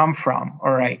does this come from?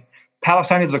 All right,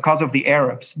 Palestine is the cause of the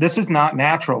Arabs. This is not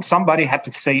natural. Somebody had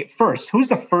to say it first. Who's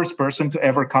the first person to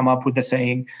ever come up with the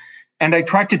saying? And I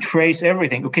tried to trace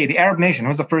everything. Okay, the Arab nation.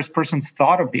 Who's the first person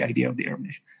thought of the idea of the Arab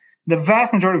nation? The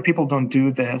vast majority of people don't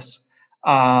do this.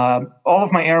 All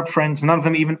of my Arab friends, none of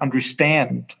them even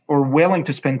understand or willing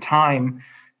to spend time,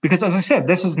 because, as I said,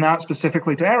 this is not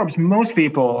specifically to Arabs. Most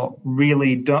people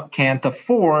really can't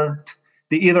afford.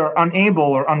 They're either unable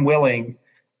or unwilling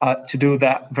to do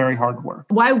that very hard work.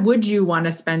 Why would you want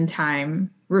to spend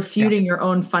time refuting your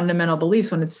own fundamental beliefs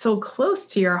when it's so close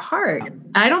to your heart?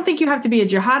 I don't think you have to be a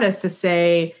jihadist to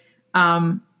say,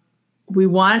 we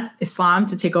want Islam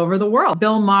to take over the world.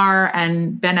 Bill Maher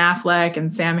and Ben Affleck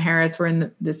and Sam Harris were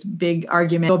in this big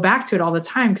argument. I go back to it all the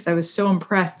time because I was so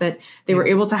impressed that they were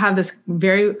able to have this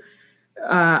very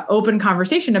open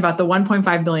conversation about the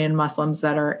 1.5 billion Muslims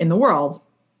that are in the world.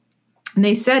 And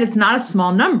they said it's not a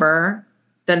small number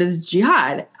that is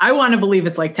jihad. I want to believe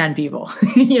it's like 10 people,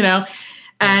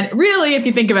 And really, if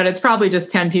you think about it, it's probably just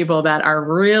 10 people that are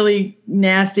really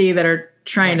nasty, that are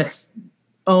trying to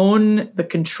own the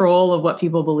control of what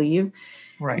people believe.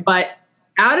 Right. But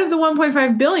out of the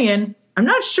 1.5 billion, I'm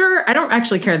not sure. I don't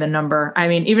actually care the number. I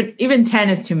mean, even 10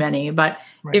 is too many. But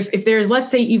if there's,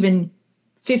 let's say, even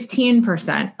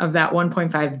 15% of that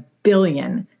 1.5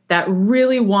 billion that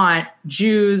really want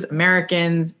Jews,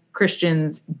 Americans,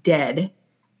 Christians dead,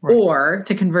 or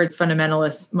to convert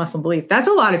fundamentalist Muslim belief, that's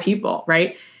a lot of people,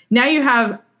 right? Now you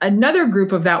have another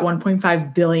group of that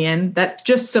 1.5 billion that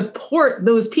just support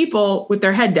those people with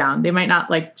their head down. They might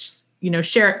not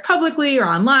share it publicly or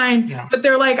online, but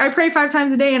they're like, I pray 5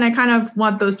 times a day and I kind of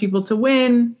want those people to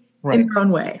win in their own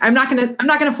way. I'm not going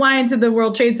to fly into the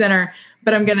World Trade Center,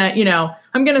 but I'm going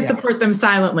to support them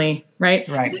silently. Right.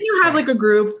 And then you have like a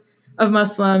group of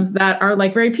Muslims that are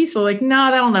like very peaceful, like,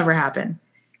 no, that'll never happen.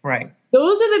 Right.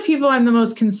 Those are the people I'm the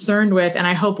most concerned with. And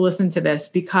I hope listen to this,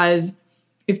 because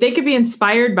if they could be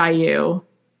inspired by you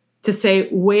to say,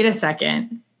 wait a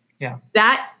second,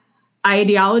 that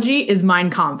ideology is Mein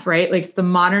Kampf, right? Like the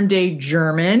modern day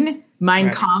German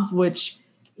Mein Kampf, which,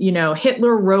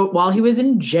 Hitler wrote while he was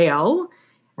in jail.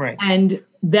 Right. And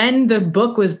then the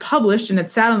book was published and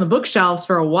it sat on the bookshelves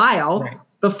for a while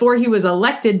before he was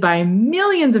elected by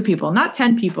millions of people, not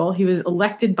 10 people. He was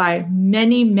elected by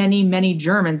many, many, many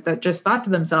Germans that just thought to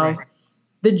themselves,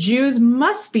 the Jews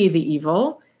must be the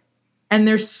evil. And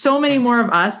there's so many more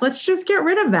of us. Let's just get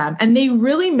rid of them. And they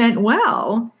really meant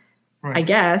well, I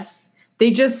guess. They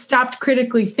just stopped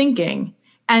critically thinking.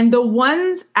 And the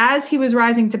ones, as he was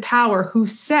rising to power, who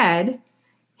said,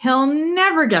 he'll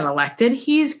never get elected,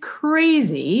 he's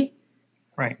crazy.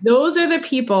 Right. Those are the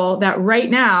people that right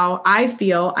now I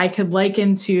feel I could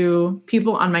liken to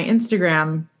people on my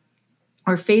Instagram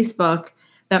or Facebook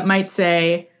that might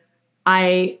say,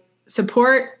 I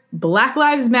support Black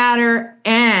Lives Matter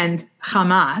and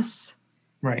Hamas.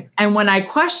 Right. And when I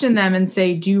question them and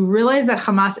say, do you realize that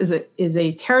Hamas is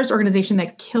a terrorist organization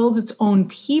that kills its own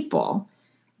people?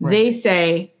 They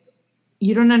say,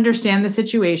 you don't understand the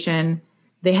situation.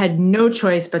 They had no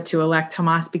choice but to elect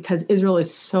Hamas because Israel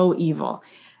is so evil.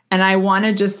 And I want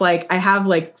to just I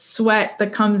have sweat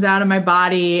that comes out of my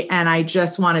body and I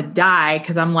just want to die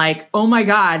because I'm like, oh my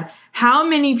God, how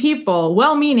many people,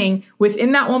 well-meaning,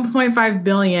 within that 1.5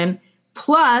 billion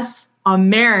plus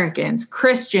Americans,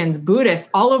 Christians,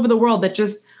 Buddhists all over the world that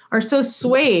just are so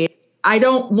swayed. I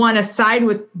don't want to side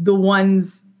with the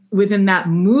ones within that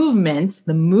movement,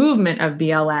 the movement of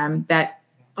BLM that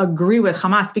agree with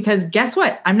Hamas, because guess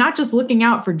what? I'm not just looking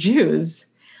out for Jews.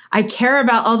 I care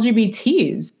about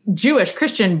LGBTs, Jewish,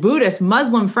 Christian, Buddhist,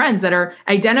 Muslim friends that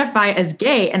identify as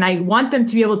gay, and I want them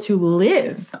to be able to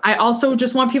live. I also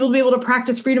just want people to be able to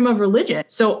practice freedom of religion.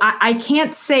 So I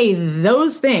can't say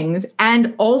those things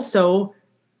and also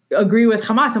agree with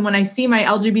Hamas. And when I see my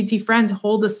LGBT friends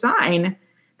hold a sign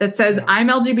that says, I'm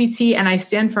LGBT and I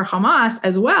stand for Hamas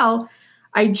as well,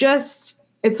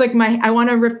 it's like I want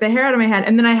to rip the hair out of my head.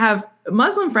 And then I have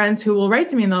Muslim friends who will write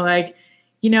to me and they're like,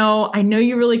 I know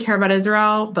you really care about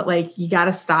Israel, but you got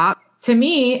to stop. To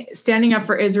me, standing up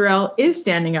for Israel is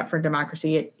standing up for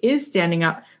democracy. It is standing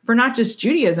up for not just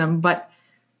Judaism, but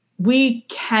we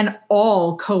can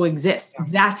all coexist.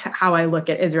 That's how I look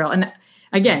at Israel. And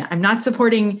again, I'm not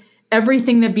supporting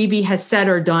everything that Bibi has said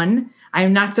or done. I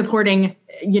am not supporting,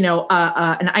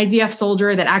 an IDF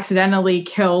soldier that accidentally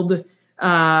killed,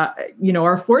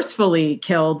 or forcefully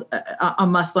killed a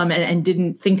Muslim and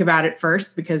didn't think about it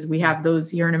first, because we have those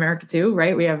here in America too,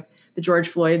 right? We have the George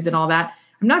Floyds and all that.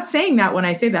 I'm not saying that when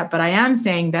I say that, but I am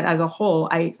saying that as a whole,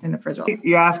 I stand up for Israel.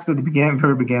 You asked at the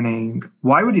very beginning,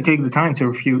 why would you take the time to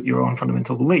refute your own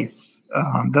fundamental beliefs?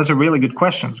 Those are really good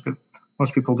questions, because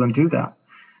most people don't do that.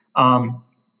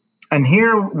 And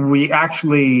here we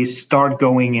actually start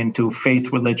going into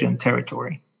faith religion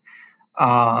territory,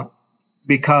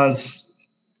 because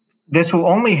this will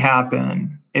only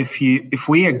happen if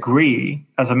we agree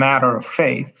as a matter of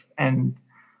faith and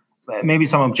maybe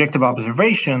some objective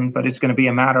observation, but it's going to be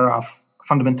a matter of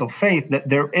fundamental faith that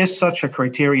there is such a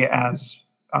criterion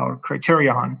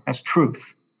as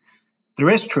truth. There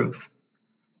is truth.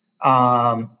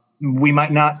 We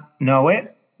might not know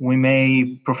it. We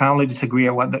may profoundly disagree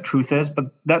on what that truth is,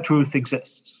 but that truth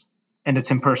exists, and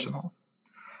it's impersonal.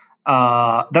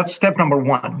 That's step number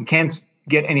one. You can't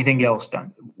get anything else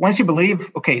done. Once you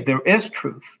believe, okay, there is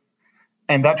truth,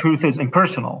 and that truth is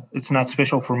impersonal, it's not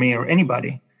special for me or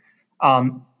anybody,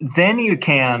 then you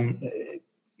can,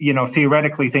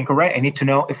 theoretically think, all right, I need to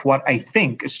know if what I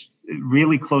think is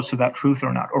really close to that truth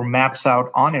or not, or maps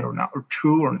out on it or not, or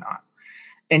true or not.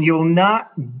 And you'll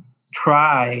not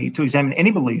try to examine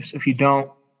any beliefs if you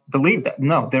don't believe that.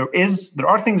 No, there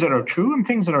are things that are true and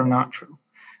things that are not true.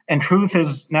 And truth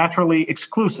is naturally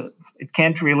exclusive. It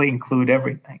can't really include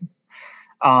everything.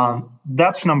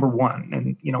 That's number one.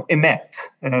 And, emet,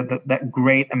 that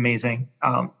great, amazing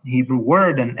Hebrew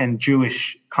word and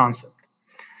Jewish concept.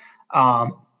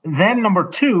 Then number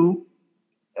two,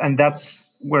 and that's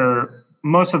where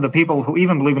most of the people who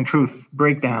even believe in truth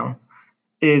break down,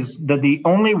 is that the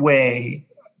only way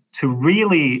to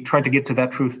really try to get to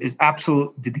that truth is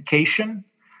absolute dedication,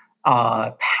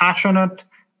 passionate,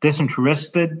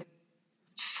 disinterested,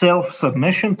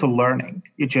 self-submission to learning.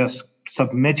 You just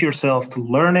submit yourself to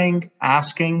learning,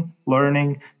 asking.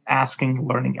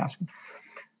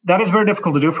 That is very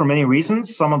difficult to do for many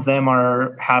reasons. Some of them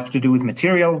have to do with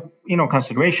material,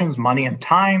 considerations, money and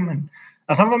time, and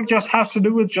some of them just has to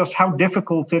do with just how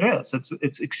difficult it is.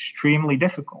 It's extremely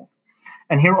difficult.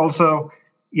 And here also,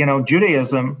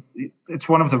 Judaism, it's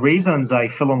one of the reasons I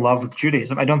fell in love with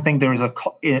Judaism. I don't think there is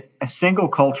a single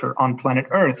culture on planet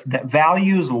Earth that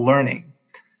values learning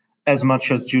as much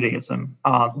as Judaism.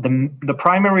 The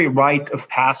primary rite of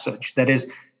passage, that is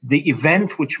the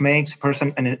event which makes a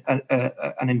person,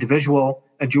 an individual,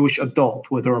 a Jewish adult,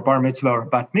 whether a bar mitzvah or a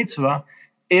bat mitzvah,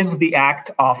 is the act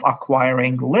of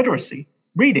acquiring literacy,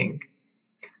 reading.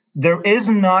 There is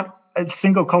not a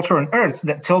single culture on earth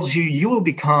that tells you will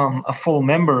become a full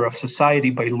member of society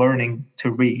by learning to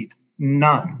read.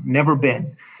 None, never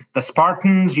been. The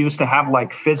Spartans used to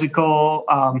have physical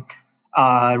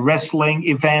wrestling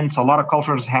events. A lot of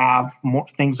cultures have more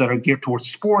things that are geared towards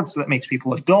sports that makes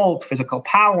people adult, physical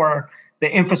power, the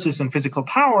emphasis on physical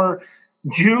power.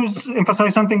 Jews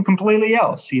emphasize something completely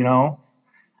else,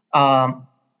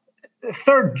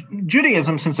 Third,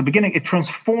 Judaism, since the beginning, it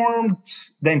transformed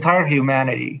the entire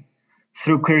humanity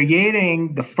through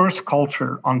creating the first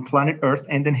culture on planet Earth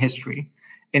and in history,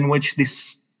 in which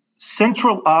this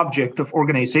central object of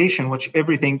organization, which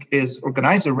everything is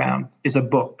organized around, is a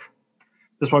book.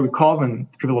 That's why we call them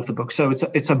people of the book. So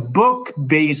it's a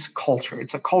book-based culture.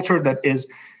 It's a culture that is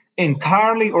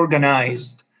entirely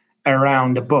organized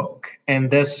around a book. And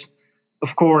this,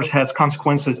 of course, has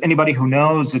consequences. Anybody who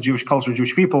knows the Jewish culture,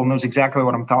 Jewish people, knows exactly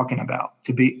what I'm talking about.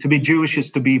 To be Jewish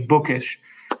is to be bookish,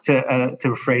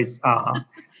 to phrase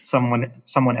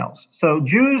someone else. So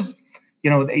Jews,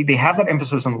 they have that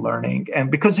emphasis on learning,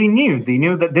 and because they knew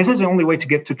that this is the only way to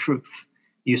get to truth.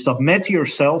 You submit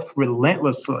yourself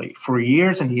relentlessly for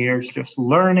years and years, just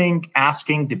learning,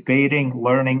 asking, debating,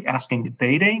 learning, asking,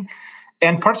 debating,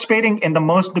 and participating in the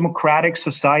most democratic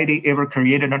society ever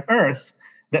created on earth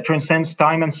that transcends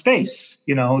time and space.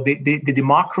 The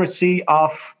democracy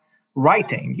of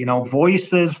writing,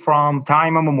 voices from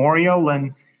time immemorial,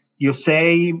 and you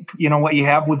say, what you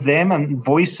have with them, and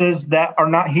voices that are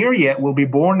not here yet will be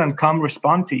born and come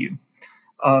respond to you.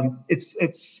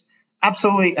 It's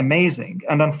absolutely amazing.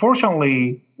 And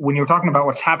unfortunately, when you're talking about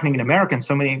what's happening in America, and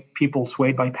so many people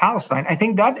swayed by Palestine, I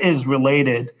think that is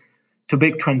related to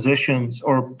big transitions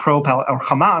or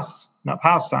Hamas, not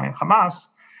Palestine, Hamas.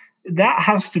 That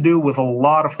has to do with a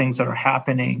lot of things that are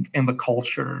happening in the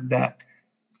culture that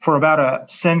for about a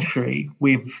century,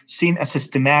 we've seen a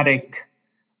systematic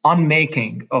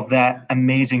unmaking of that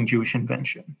amazing Jewish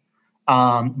invention.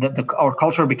 Our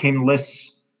culture became less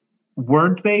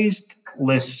word-based,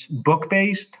 less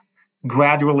book-based,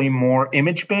 gradually more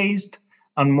image-based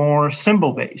and more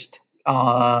symbol-based.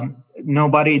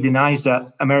 Nobody denies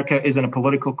that America is in a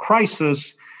political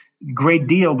crisis, great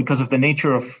deal because of the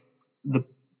nature of the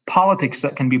politics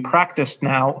that can be practiced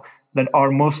now that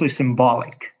are mostly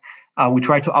symbolic. We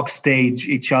try to upstage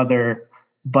each other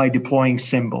by deploying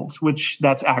symbols, which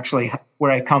that's actually where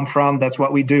I come from. That's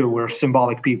what we do. We're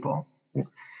symbolic people.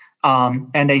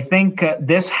 And I think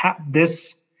this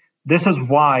is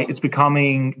why it's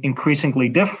becoming increasingly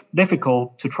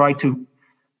difficult to try to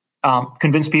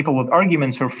convince people with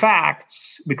arguments or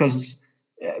facts, because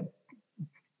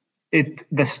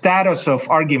the status of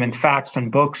argument, facts,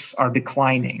 and books are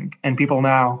declining, and people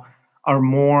now are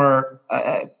more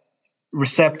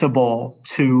receptible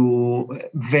to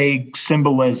vague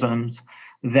symbolisms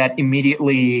that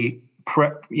immediately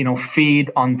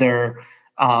feed on their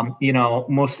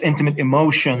most intimate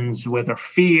emotions, whether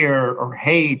fear or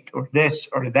hate or this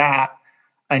or that,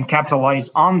 and capitalize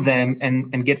on them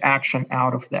and get action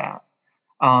out of that.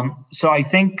 So I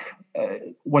think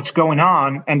what's going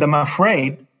on, and I'm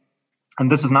afraid,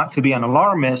 and this is not to be an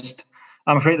alarmist,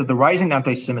 I'm afraid that the rising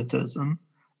anti-Semitism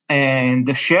and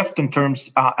the shift in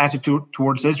terms attitude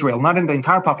towards Israel, not in the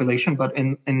entire population, but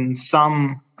in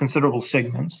some considerable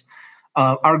segments,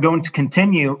 are going to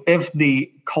continue if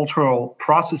the cultural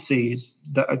processes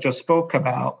that I just spoke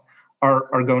about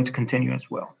are going to continue as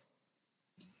well.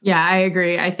 Yeah, I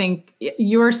agree. I think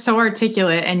you're so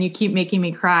articulate and you keep making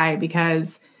me cry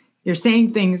because you're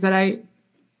saying things that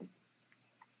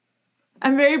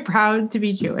I'm very proud to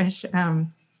be Jewish.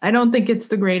 I don't think it's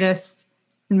the greatest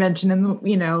invention in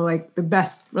the, the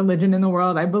best religion in the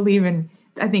world.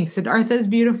 I think Siddhartha is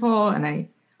beautiful, and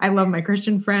I love my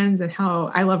Christian friends and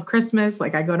how I love Christmas.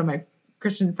 Like, I go to my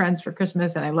Christian friends for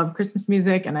Christmas, and I love Christmas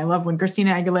music, and I love when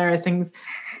Christina Aguilera sings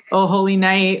 "Oh Holy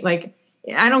Night." Like,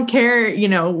 I don't care,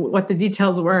 what the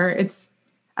details were.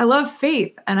 I love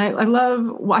faith, and I love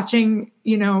watching,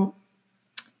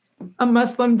 a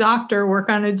Muslim doctor work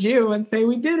on a Jew and say,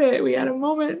 "We did it. We had a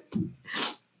moment."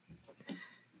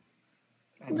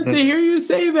 But to hear you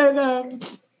say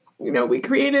that, we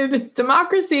created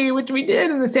democracy, which we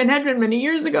did in the Sanhedrin many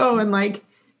years ago, and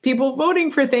people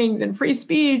voting for things and free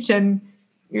speech, and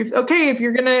if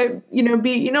you're gonna,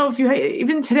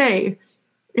 even today,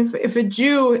 if a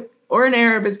Jew or an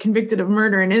Arab is convicted of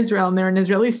murder in Israel and they're an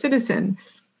Israeli citizen,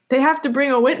 they have to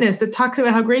bring a witness that talks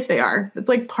about how great they are. That's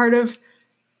part of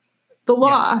the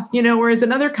law, whereas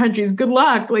in other countries, good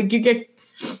luck. You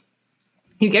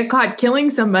get caught killing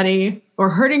somebody or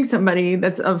hurting somebody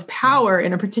that's of power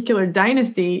in a particular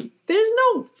dynasty. There's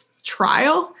no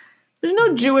trial. There's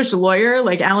no Jewish lawyer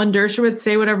like Alan Dershowitz.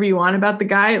 Say whatever you want about the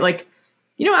guy.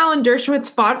 Alan Dershowitz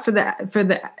fought for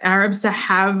the Arabs to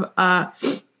have a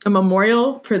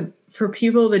memorial for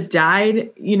people that died,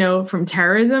 from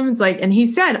terrorism. And he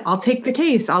said, "I'll take the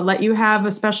case. I'll let you have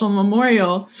a special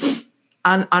memorial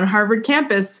on Harvard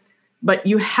campus, but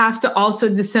you have to also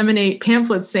disseminate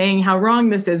pamphlets saying how wrong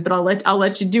this is, but I'll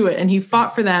let you do it." And he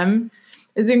fought for them.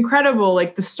 It's incredible.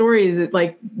 The stories that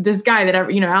this guy that,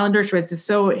 Alan Dershowitz is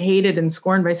so hated and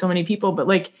scorned by so many people, but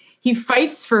he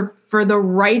fights for the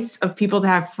rights of people to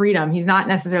have freedom. He's not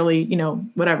necessarily,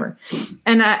 whatever.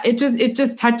 And it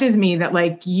just touches me that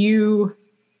you're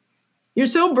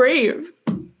so brave.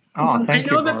 Oh, thank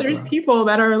you. I know that there's people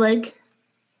that are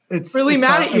it's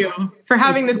mad at you for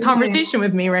having this conversation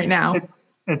with me right now.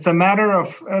 It's a matter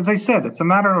of, as I said, it's a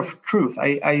matter of truth.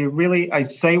 I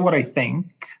say what I think,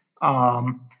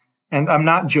 and I'm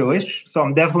not Jewish, so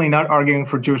I'm definitely not arguing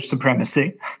for Jewish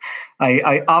supremacy.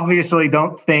 I obviously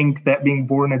don't think that being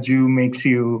born a Jew makes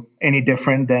you any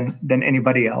different than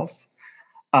anybody else.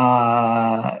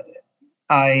 But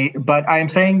I am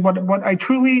saying what I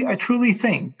truly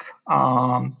think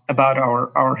about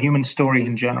our human story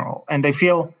in general, and I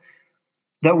feel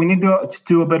that we need to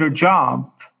do a better job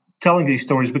telling these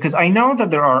stories, because I know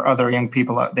that there are other young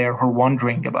people out there who are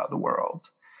wondering about the world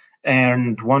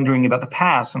and wondering about the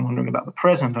past and wondering about the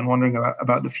present and wondering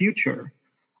about the future.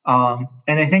 And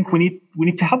I think we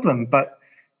need to help them, but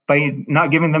by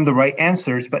not giving them the right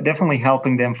answers, but definitely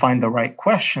helping them find the right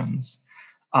questions.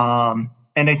 And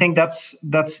I think that's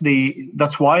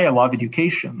why I love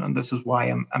education, and this is why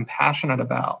I'm passionate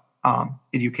about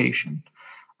education.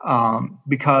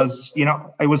 Because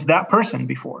I was that person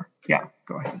before. Yeah,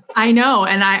 go ahead. I know,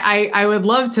 and I would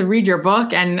love to read your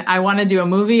book, and I want to do a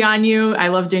movie on you. I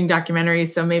love doing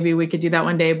documentaries, so maybe we could do that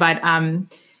one day. But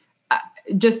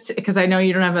just because I know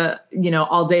you don't have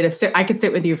all day to sit, I could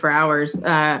sit with you for hours.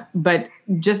 But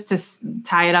just to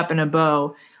tie it up in a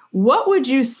bow, what would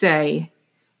you say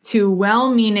to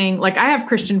well-meaning? I have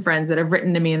Christian friends that have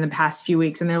written to me in the past few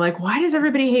weeks, and they're like, "Why does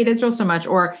everybody hate Israel so much?"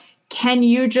 Or can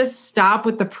you just stop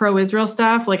with the pro-Israel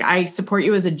stuff? Like, I support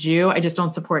you as a Jew. I just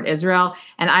don't support Israel.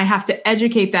 And I have to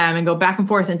educate them and go back and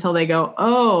forth until they go,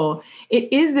 oh,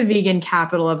 it is the vegan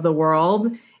capital of the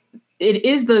world. It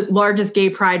is the largest gay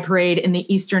pride parade in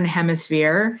the Eastern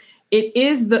Hemisphere. It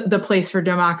is the place for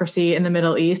democracy in the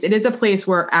Middle East. It is a place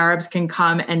where Arabs can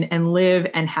come and live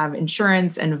and have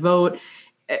insurance and vote.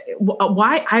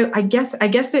 Why? I guess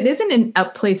it isn't a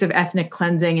place of ethnic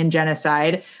cleansing and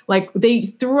genocide. Like, they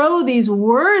throw these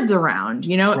words around,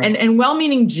 right. and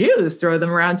well-meaning Jews throw them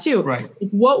around too. Right.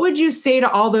 What would you say to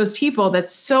all those people that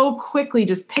so quickly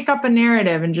just pick up a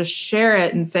narrative and just share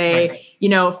it and say,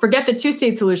 right. Forget the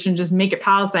two-state solution, just make it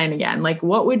Palestine again? Like,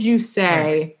 what would you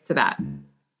say to that?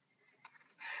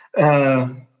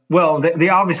 Well, they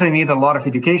obviously need a lot of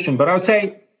education, but I would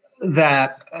say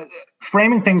that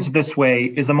framing things this way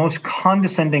is the most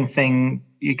condescending thing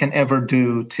you can ever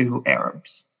do to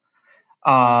Arabs.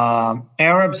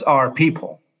 Arabs are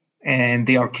people, and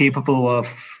they are capable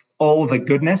of all the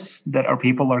goodness that our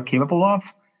people are capable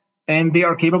of, and they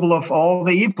are capable of all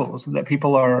the evils that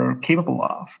people are capable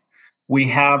of. We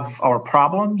have our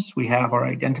problems, we have our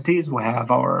identities, we have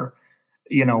our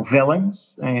villains,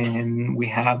 and we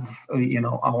have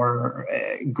our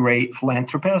great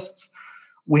philanthropists.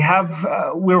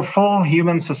 We're full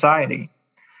human society,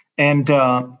 and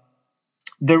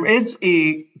there is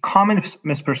a common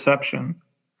misperception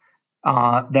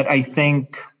that I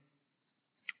think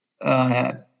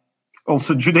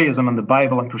also Judaism and the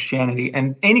Bible and Christianity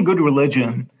and any good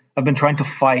religion have been trying to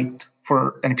fight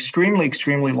for an extremely,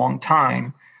 extremely long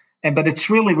time, but it's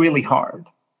really, really hard,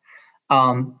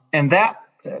 and that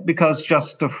because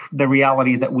just of the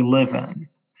reality that we live in.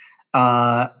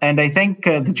 And I think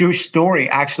the Jewish story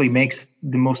actually makes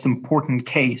the most important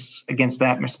case against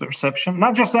that misperception.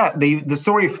 Not just that, the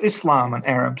story of Islam and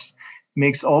Arabs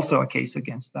makes also a case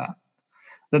against that.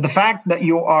 That the fact that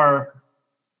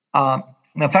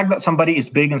somebody is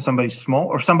big and somebody's small,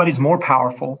 or somebody's more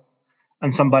powerful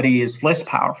and somebody is less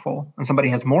powerful, and somebody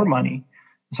has more money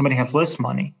and somebody has less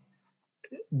money,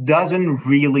 doesn't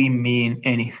really mean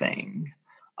anything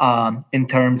in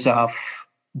terms of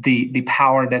the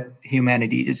power that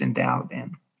humanity is endowed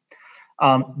in.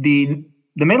 The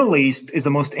Middle East is the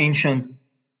most ancient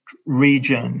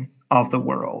region of the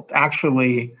world.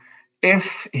 Actually,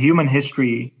 if human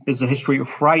history is the history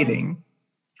of writing,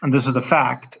 and this is a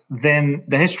fact, then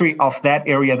the history of that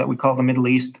area that we call the Middle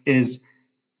East is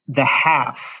the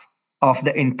half of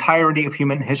the entirety of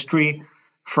human history,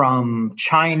 from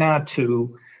China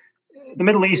to the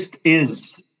Middle East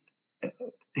is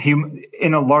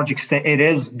in a large extent, it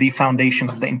is the foundation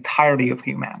of the entirety of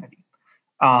humanity.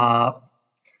 And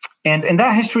in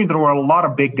that history, there were a lot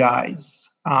of big guys,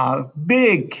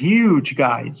 huge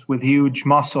guys with huge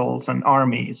muscles and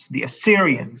armies, the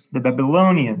Assyrians, the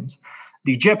Babylonians,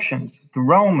 the Egyptians, the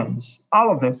Romans, all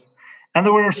of this. And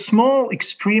there were small,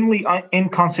 extremely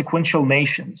inconsequential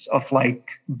nations of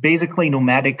basically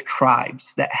nomadic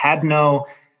tribes that had no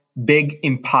big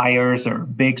empires or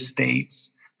big states.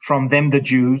 From them, the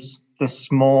Jews, the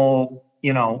small,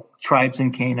 tribes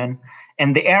in Canaan,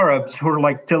 and the Arabs, who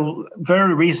were till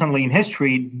very recently in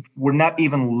history, were not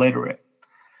even literate.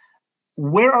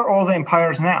 Where are all the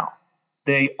empires now?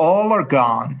 They all are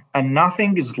gone, and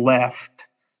nothing is left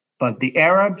but the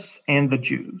Arabs and the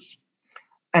Jews.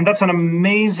 And that's an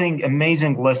amazing,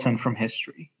 amazing lesson from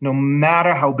history. No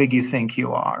matter how big you think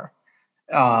you are,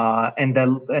 and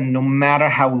no matter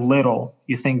how little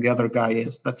you think the other guy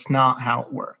is, that's not how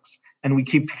it works. And we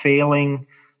keep failing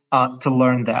to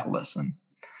learn that lesson.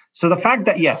 So the fact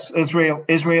that, yes,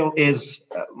 Israel is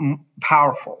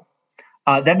powerful,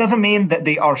 that doesn't mean that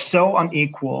they are so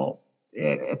unequal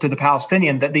to the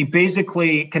Palestinian that they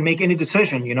basically can make any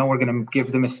decision. We're going to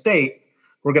give them a state.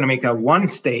 We're going to make a one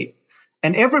state.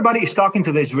 And everybody is talking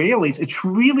to the Israelis. It's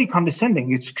really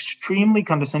condescending. It's extremely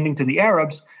condescending to the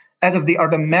Arabs, as if they are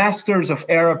the masters of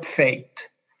Arab fate.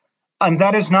 And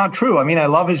that is not true. I mean, I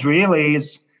love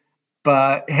Israelis,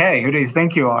 but hey, who do you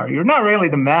think you are? You're not really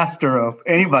the master of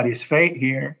anybody's fate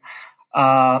here.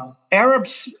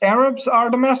 Arabs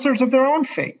are the masters of their own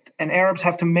fate, and Arabs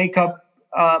have to make up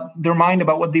their mind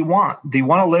about what they want. They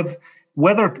want to live,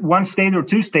 whether one state or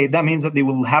two state, that means that they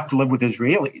will have to live with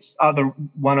Israelis,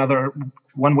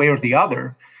 one way or the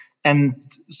other. And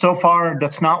so far,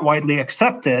 that's not widely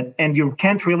accepted, and you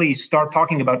can't really start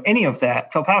talking about any of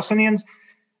that till Palestinians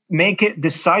make it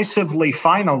decisively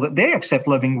final that they accept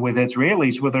living with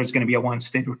Israelis, whether it's going to be a one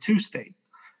state or two state.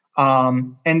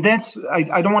 And that's,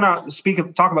 I don't want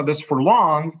to talk about this for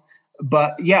long,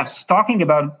 but yes, talking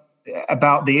about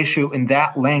about the issue in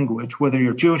that language, whether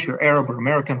you're Jewish or Arab or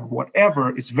American or whatever,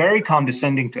 it's very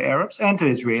condescending to Arabs and to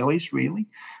Israelis, really,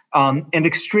 and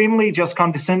extremely just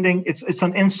condescending. It's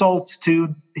an insult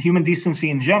to human decency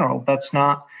in general. That's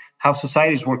not how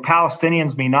societies work.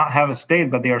 Palestinians may not have a state,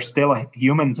 but they are still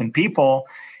humans and people,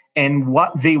 and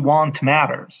what they want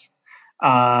matters.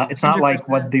 It's not 100%. Like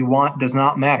what they want does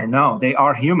not matter. No, they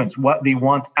are humans. What they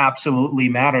want absolutely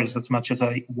matters as much as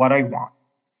what I want.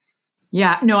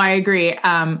 Yeah, no, I agree.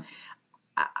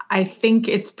 I think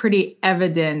it's pretty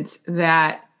evident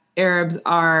that Arabs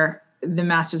are the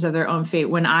masters of their own fate.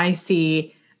 When I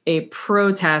see a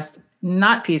protest,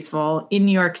 not peaceful, in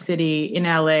New York City, in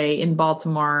LA, in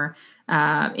Baltimore,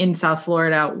 in South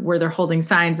Florida, where they're holding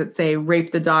signs that say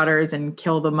rape the daughters and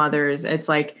kill the mothers. It's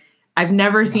like, I've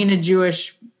never seen a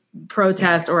Jewish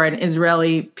protest or an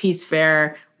Israeli peace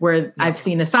fair where I've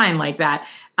seen a sign like that.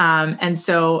 And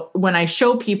so when I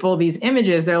show people these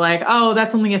images, they're like, oh,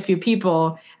 that's only a few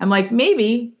people. I'm like,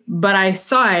 maybe, but I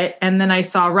saw it. And then I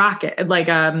saw rocket, like,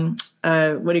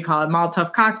 what do you call it?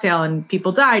 Molotov cocktail, and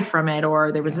people died from it.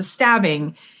 Or there was a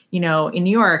stabbing, in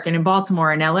New York and in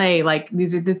Baltimore and LA. Like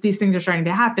these things are starting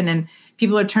to happen, and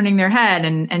people are turning their head,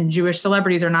 and Jewish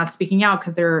celebrities are not speaking out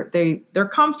because they're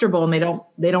comfortable and they don't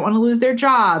want to lose their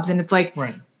jobs. And it's like,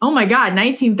 right. Oh my God,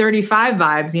 1935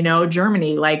 vibes,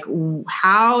 Germany, like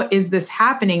how is this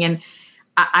happening? And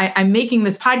I'm making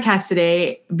this podcast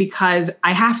today because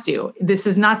I have to. This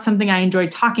is not something I enjoy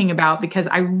talking about because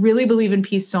I really believe in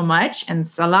peace so much, and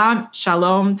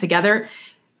shalom together.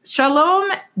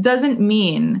 Shalom doesn't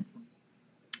mean,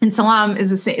 and salam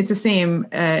is it's the same,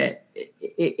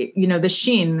 the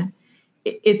shin,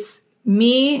 it's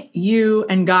me, you,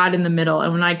 and God in the middle.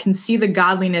 And when I can see the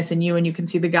godliness in you and you can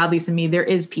see the godliness in me, there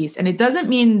is peace. And it doesn't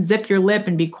mean zip your lip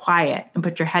and be quiet and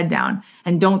put your head down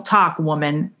and don't talk,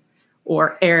 woman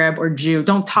or Arab or Jew.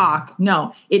 Don't talk.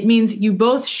 No, it means you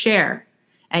both share,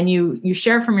 and you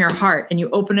share from your heart, and you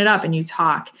open it up and you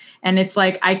talk. And it's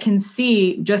like, I can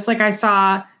see, just like I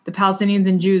saw the Palestinians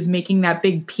and Jews making that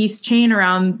big peace chain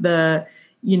around the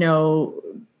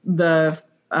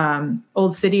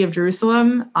old city of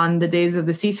Jerusalem on the days of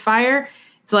the ceasefire.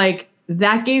 It's like,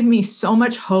 that gave me so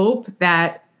much hope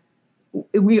that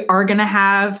we are going to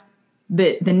have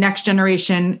the next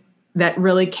generation that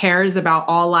really cares about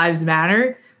all lives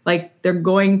matter. Like, they're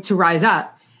going to rise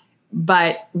up,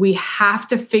 but we have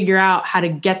to figure out how to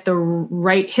get the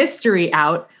right history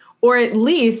out, or at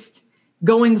least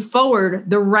going forward,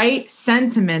 the right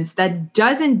sentiments that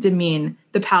doesn't demean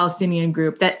the Palestinian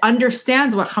group, that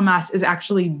understands what Hamas is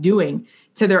actually doing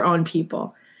to their own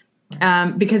people.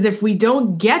 Because if we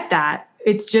don't get that,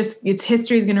 its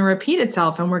history is going to repeat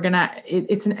itself, and we're going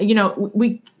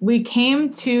to, we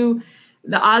came to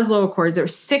the Oslo Accords. There were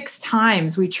 6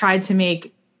 times we tried to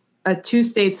make a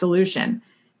 2-state solution.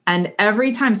 And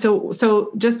every time,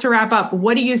 so just to wrap up,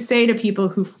 what do you say to people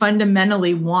who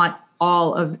fundamentally want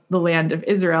all of the land of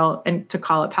Israel and to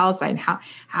call it Palestine? How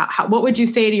what would you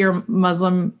say to your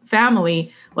Muslim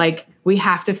family? Like, we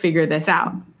have to figure this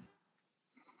out.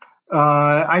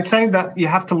 I'd say that you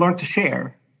have to learn to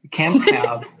share. You can't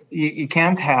have you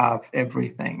can't have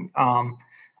everything.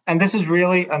 And this is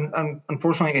really,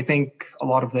 unfortunately, I think a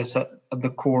lot of this at the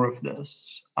core of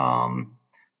this,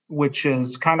 which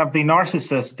is kind of the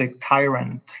narcissistic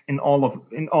tyrant in all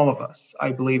of us.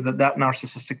 I believe that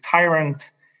narcissistic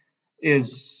tyrant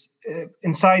is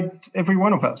inside every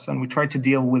one of us, and we try to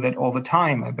deal with it all the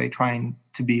time by trying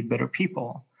to be better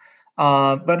people.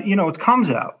 But it comes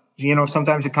out.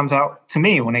 Sometimes it comes out to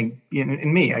me when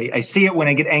I see it when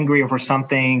I get angry over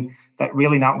something that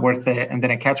really not worth it, and then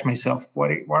I catch myself.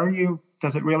 Why are you?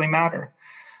 Does it really matter?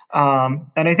 And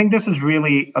I think this is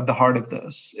really at the heart of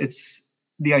this. It's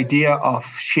the idea of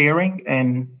sharing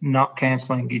and not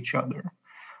canceling each other.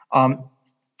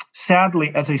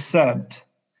 Sadly, as I said,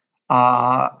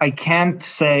 I can't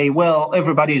say, well,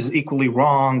 everybody is equally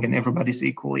wrong and everybody's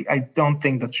equally. I don't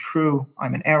think that's true.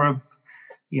 I'm an Arab.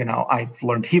 I've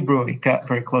learned Hebrew. I got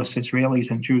very close to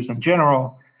Israelis and Jews in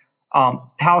general.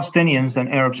 Palestinians and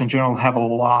Arabs in general have a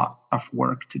lot of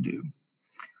work to do.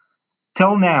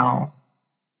 Till now,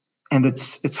 and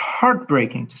it's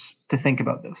heartbreaking to think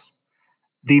about this,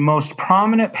 the most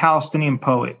prominent Palestinian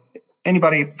poet,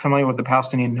 anybody familiar with the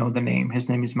Palestinian know the name. His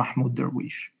name is Mahmoud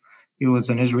Darwish. He was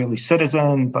an Israeli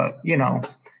citizen, but,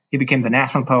 he became the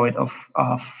national poet of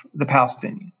the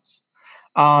Palestinians.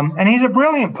 And he's a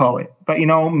brilliant poet, but,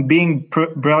 being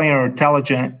brilliant or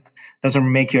intelligent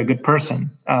doesn't make you a good person.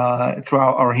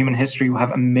 Throughout our human history, we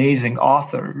have amazing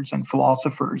authors and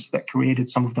philosophers that created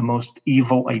some of the most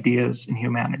evil ideas in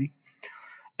humanity.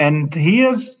 And he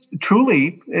is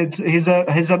truly,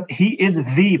 he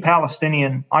is the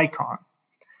Palestinian icon.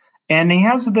 And he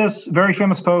has this very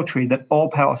famous poetry that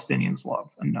all Palestinians love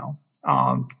and know.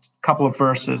 A couple of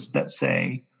verses that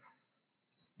say,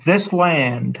 "This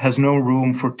land has no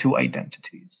room for two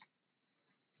identities.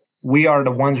 We are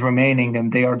the ones remaining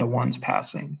and they are the ones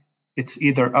passing. It's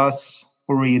either us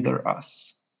or either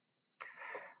us."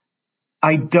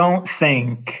 I don't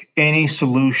think any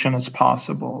solution is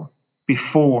possible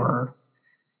before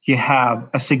you have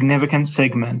a significant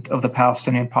segment of the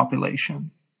Palestinian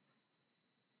population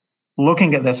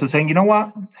looking at this and saying, you know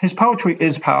what, his poetry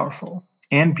is powerful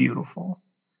and beautiful,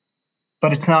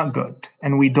 but it's not good.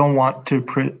 And we don't want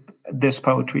this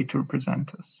poetry to represent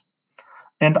us.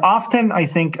 And often I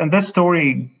think, and this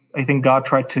story, I think God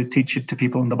tried to teach it to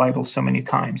people in the Bible so many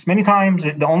times. Many times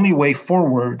the only way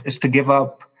forward is to give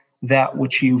up that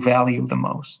which you value the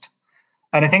most.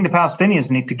 And I think the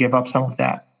Palestinians need to give up some of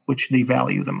that which they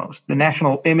value the most. The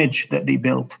national image that they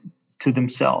built to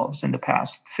themselves in the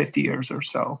past 50 years or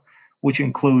so, which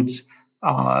includes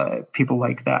people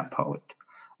like that poet.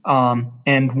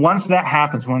 And once that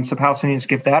happens, once the Palestinians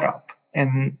give that up,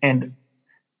 and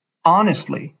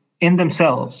honestly, in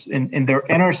themselves, in their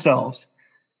inner selves,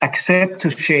 accept to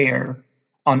share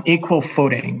on equal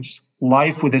footings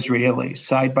life with Israelis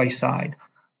side by side,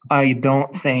 I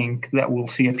don't think that we'll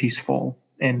see a peaceful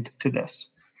end to this.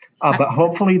 But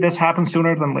hopefully this happens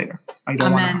sooner than later.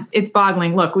 Amen. It's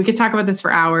boggling. Look, we could talk about this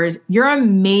for hours. You're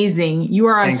amazing. You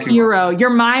are a hero.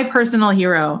 You're my personal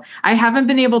hero. I haven't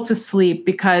been able to sleep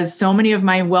because so many of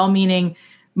my well-meaning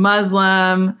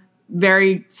Muslim,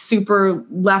 very super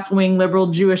left-wing liberal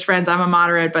Jewish friends, I'm a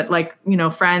moderate, but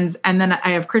friends. And then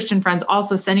I have Christian friends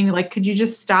also sending me could you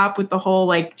just stop with the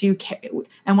whole, do you care?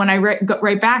 And when I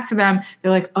write back to them,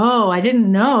 they're like, oh, I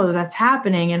didn't know that's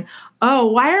happening. And, oh,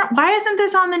 why isn't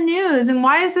this on the news? And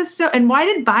why is this and why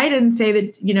did Biden say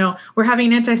that, we're having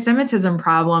an anti-Semitism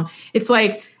problem? It's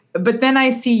but then I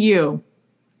see you.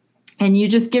 And you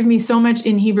just give me so much.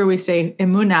 In Hebrew, we say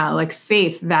emunah,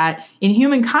 faith, that in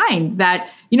humankind,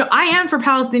 that, I am for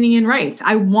Palestinian rights.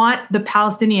 I want the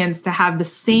Palestinians to have the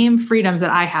same freedoms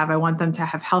that I have. I want them to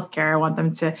have healthcare. I want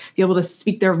them to be able to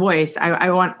speak their voice.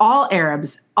 I want all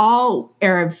Arabs, all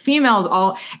Arab females,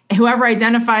 all whoever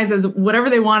identifies as whatever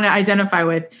they want to identify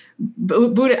with.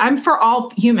 I'm for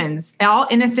all humans, all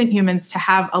innocent humans, to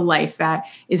have a life that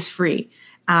is free.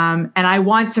 And I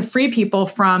want to free people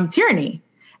from tyranny.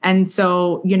 And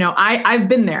so, I've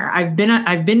been there. I've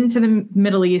been to the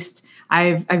Middle East.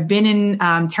 I've been in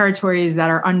territories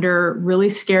that are under really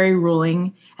scary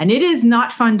ruling, and it is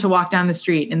not fun to walk down the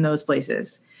street in those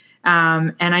places.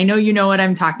 And I know you know what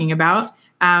I'm talking about.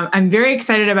 I'm very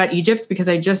excited about Egypt because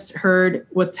I just heard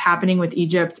what's happening with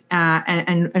Egypt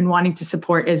and wanting to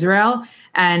support Israel.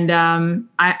 And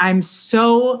I'm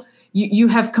so. You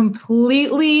have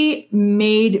completely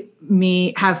made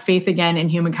me have faith again in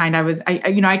humankind.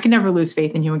 I can never lose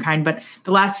faith in humankind, but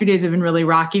the last few days have been really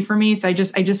rocky for me. So I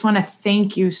just want to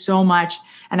thank you so much.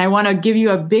 And I want to give you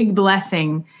a big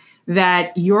blessing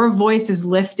that your voice is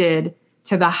lifted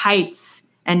to the heights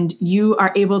and you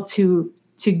are able to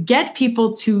get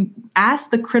people to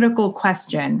ask the critical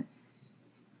question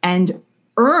and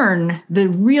earn the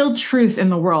real truth in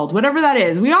the world, whatever that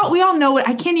is. We all know it.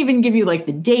 I can't even give you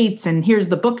the dates and here's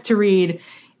the book to read.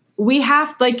 We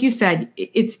have, like you said,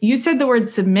 you said the word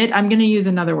submit. I'm going to use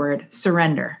another word,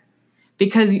 surrender,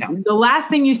 because the last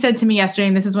thing you said to me yesterday,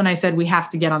 and this is when I said we have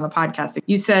to get on the podcast.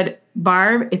 You said,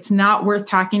 Barb, it's not worth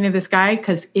talking to this guy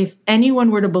because if anyone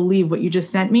were to believe what you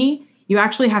just sent me, you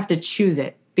actually have to choose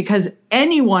it. Because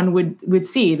anyone would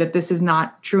see that this is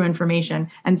not true information.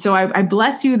 And so I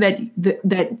bless you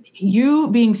that you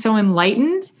being so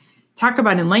enlightened, talk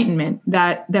about enlightenment,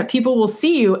 that people will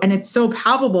see you and it's so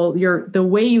palpable, the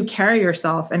way you carry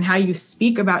yourself and how you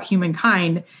speak about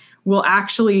humankind will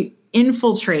actually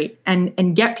infiltrate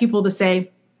and get people to say,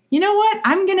 you know what,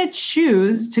 I'm going to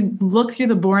choose to look through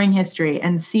the boring history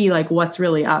and see what's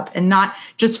really up and not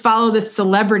just follow this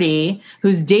celebrity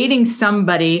who's dating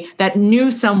somebody that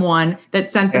knew someone that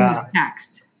sent them this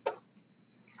text.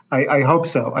 I hope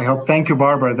so. Thank you,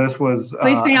 Barbara. This was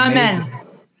Please say amazing. Amen.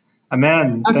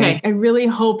 Amen. Okay. I really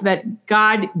hope that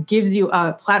God gives you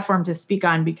a platform to speak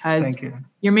on because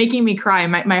you're making me cry.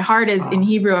 My heart is in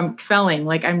Hebrew. I'm felling.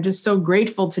 I'm just so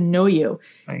grateful to know you.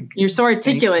 You're so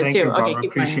articulate thank too. You, okay.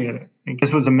 Appreciate it.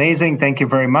 This was amazing. Thank you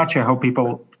very much. I hope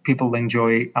people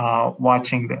enjoy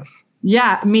watching this.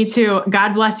 Yeah, me too.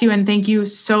 God bless you. And thank you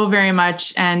so very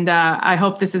much. And I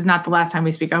hope this is not the last time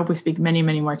we speak. I hope we speak many,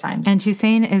 many more times. And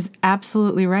Hussein is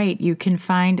absolutely right. You can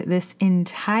find this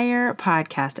entire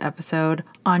podcast episode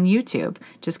on YouTube.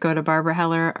 Just go to Barbara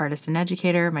Heller, Artist and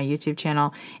Educator, my YouTube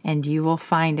channel, and you will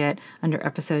find it under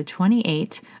episode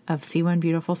 28 of See One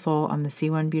Beautiful Soul on the See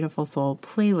One Beautiful Soul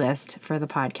playlist for the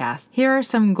podcast. Here are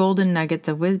some golden nuggets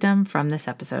of wisdom from this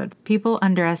episode. People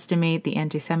underestimate the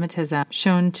anti-Semitism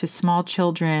shown to small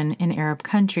children in Arab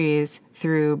countries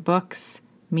through books,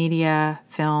 media,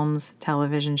 films,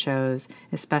 television shows,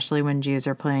 especially when Jews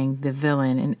are playing the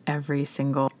villain in every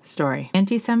single story.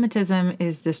 Anti-Semitism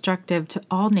is destructive to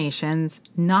all nations,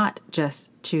 not just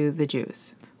to the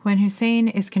Jews. When Hussein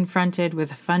is confronted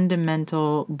with a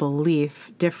fundamental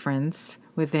belief difference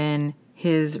within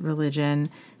his religion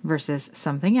versus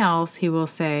something else, he will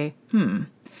say,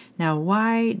 now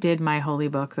why did my holy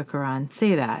book, the Quran,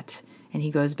 say that? And he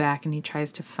goes back and he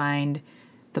tries to find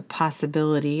the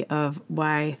possibility of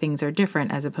why things are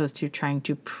different, as opposed to trying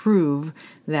to prove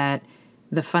that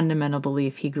the fundamental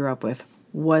belief he grew up with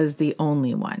was the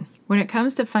only one. When it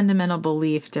comes to fundamental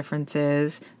belief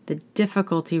differences, the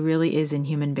difficulty really is in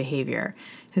human behavior.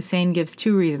 Hussein gives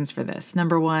two reasons for this.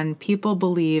 Number one, people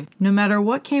believe no matter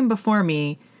what came before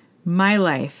me, my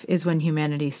life is when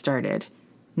humanity started.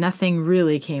 Nothing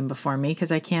really came before me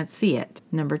because I can't see it.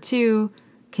 Number two,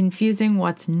 confusing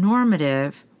what's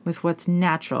normative with what's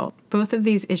natural. Both of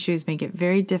these issues make it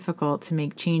very difficult to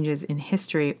make changes in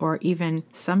history or even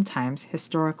sometimes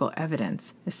historical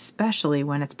evidence, especially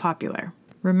when it's popular.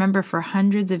 Remember, for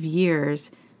hundreds of years,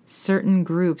 certain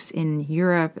groups in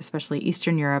Europe, especially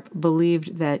Eastern Europe,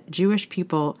 believed that Jewish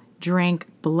people drank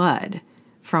blood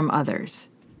from others.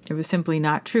 It was simply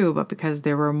not true, but because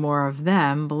there were more of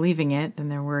them believing it than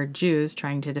there were Jews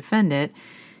trying to defend it,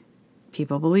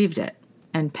 people believed it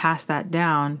and passed that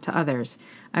down to others.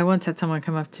 I once had someone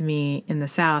come up to me in the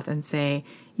South and say,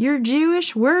 "You're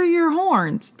Jewish? Where are your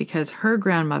horns?" Because her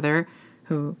grandmother,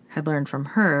 who had learned from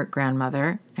her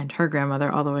grandmother and her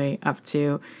grandmother all the way up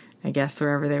to, I guess,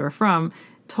 wherever they were from,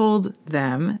 told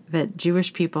them that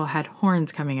Jewish people had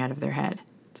horns coming out of their head.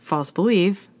 It's a false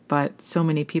belief, but so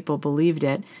many people believed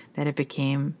it that it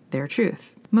became their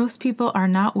truth. Most people are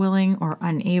not willing or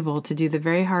unable to do the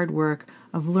very hard work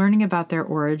of learning about their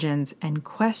origins and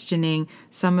questioning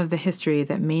some of the history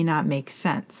that may not make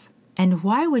sense. And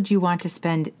why would you want to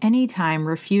spend any time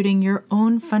refuting your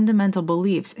own fundamental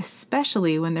beliefs,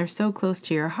 especially when they're so close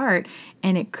to your heart,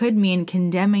 and it could mean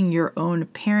condemning your own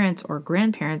parents or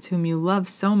grandparents whom you love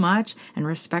so much and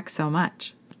respect so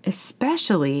much?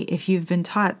 Especially if you've been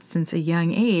taught since a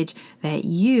young age that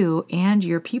you and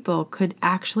your people could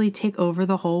actually take over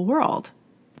the whole world.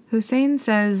 Hussein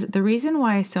says the reason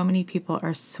why so many people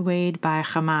are swayed by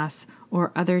Hamas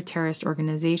or other terrorist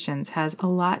organizations has a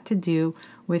lot to do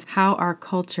with how our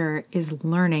culture is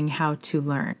learning how to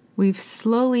learn. We've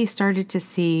slowly started to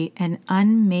see an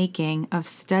unmaking of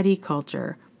study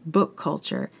culture, book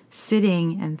culture,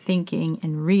 sitting and thinking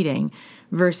and reading,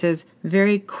 versus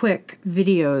very quick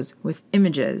videos with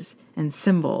images and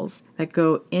symbols that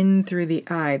go in through the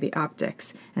eye, the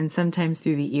optics, and sometimes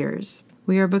through the ears.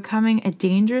 We are becoming a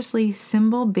dangerously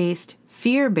symbol-based,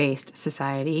 fear-based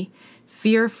society.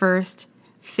 Fear first,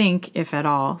 think, if at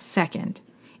all, second.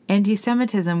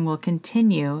 Anti-Semitism will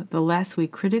continue the less we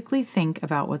critically think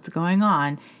about what's going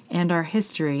on and our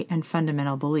history and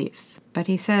fundamental beliefs. But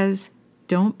he says,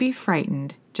 don't be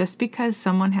frightened. Just because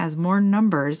someone has more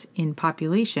numbers in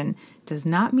population does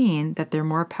not mean that they're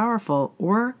more powerful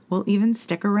or will even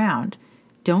stick around.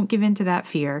 Don't give in to that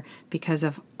fear because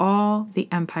of all the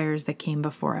empires that came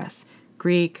before us,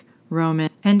 Greek,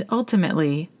 Roman, and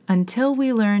ultimately, until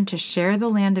we learn to share the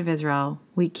land of Israel,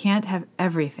 we can't have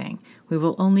everything. We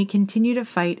will only continue to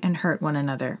fight and hurt one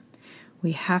another.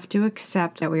 We have to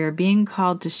accept that we are being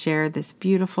called to share this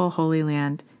beautiful holy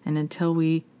land, and until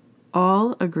we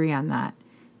all agree on that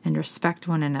and respect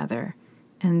one another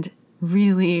and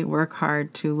really work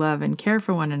hard to love and care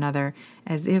for one another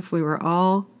as if we were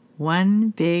all one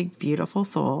big, beautiful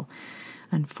soul,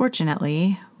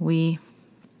 unfortunately, we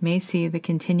may see the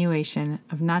continuation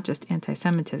of not just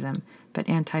anti-Semitism, but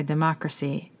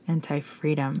anti-democracy,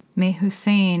 anti-freedom. May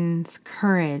Hussein's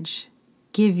courage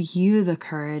give you the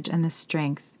courage and the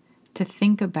strength to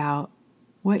think about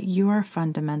what your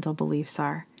fundamental beliefs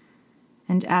are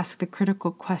and ask the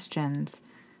critical questions.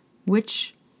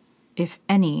 Which, if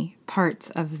any,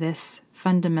 parts of this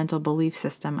fundamental belief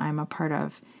system I'm a part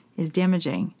of is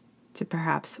damaging to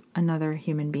perhaps another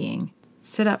human being?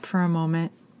 Sit up for a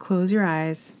moment, close your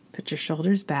eyes, put your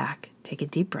shoulders back, take a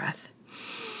deep breath.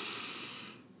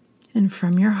 And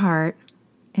from your heart,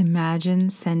 Imagine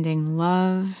sending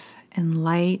love and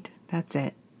light, that's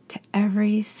it, to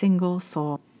every single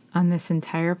soul on this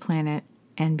entire planet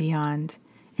and beyond.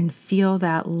 And feel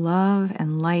that love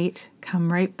and light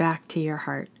come right back to your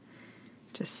heart.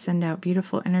 Just send out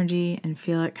beautiful energy and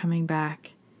feel it coming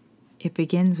back. It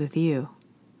begins with you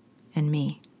and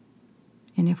me.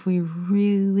 And if we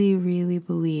really, really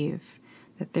believe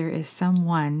that there is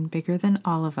someone bigger than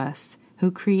all of us who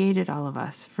created all of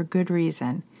us for good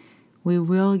reason, we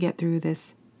will get through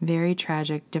this very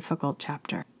tragic, difficult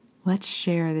chapter. Let's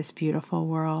share this beautiful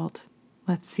world.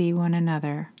 Let's see one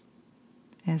another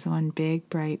as one big,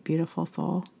 bright, beautiful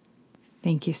soul.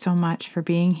 Thank you so much for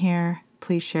being here.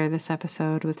 Please share this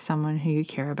episode with someone who you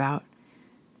care about.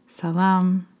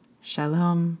 Salam,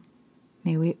 shalom.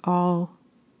 May we all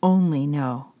only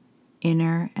know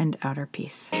inner and outer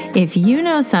peace. If you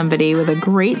know somebody with a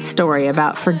great story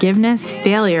about forgiveness,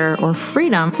 failure, or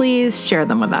freedom, please share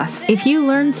them with us. If you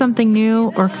learned something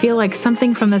new or feel like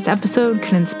something from this episode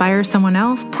could inspire someone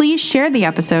else, please share the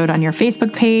episode on your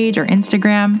Facebook page or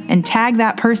Instagram and tag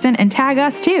that person and tag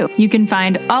us too. You can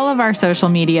find all of our social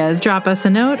medias, drop us a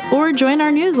note, or join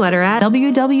our newsletter at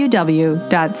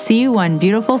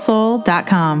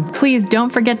www.seeonebeautifulsoul.com. Please don't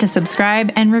forget to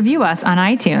subscribe and review us on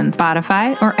iTunes,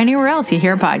 Spotify, or anywhere else you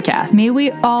hear podcasts. May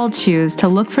we all choose to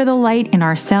look for the light in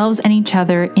ourselves and each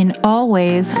other in all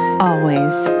ways,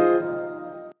 always.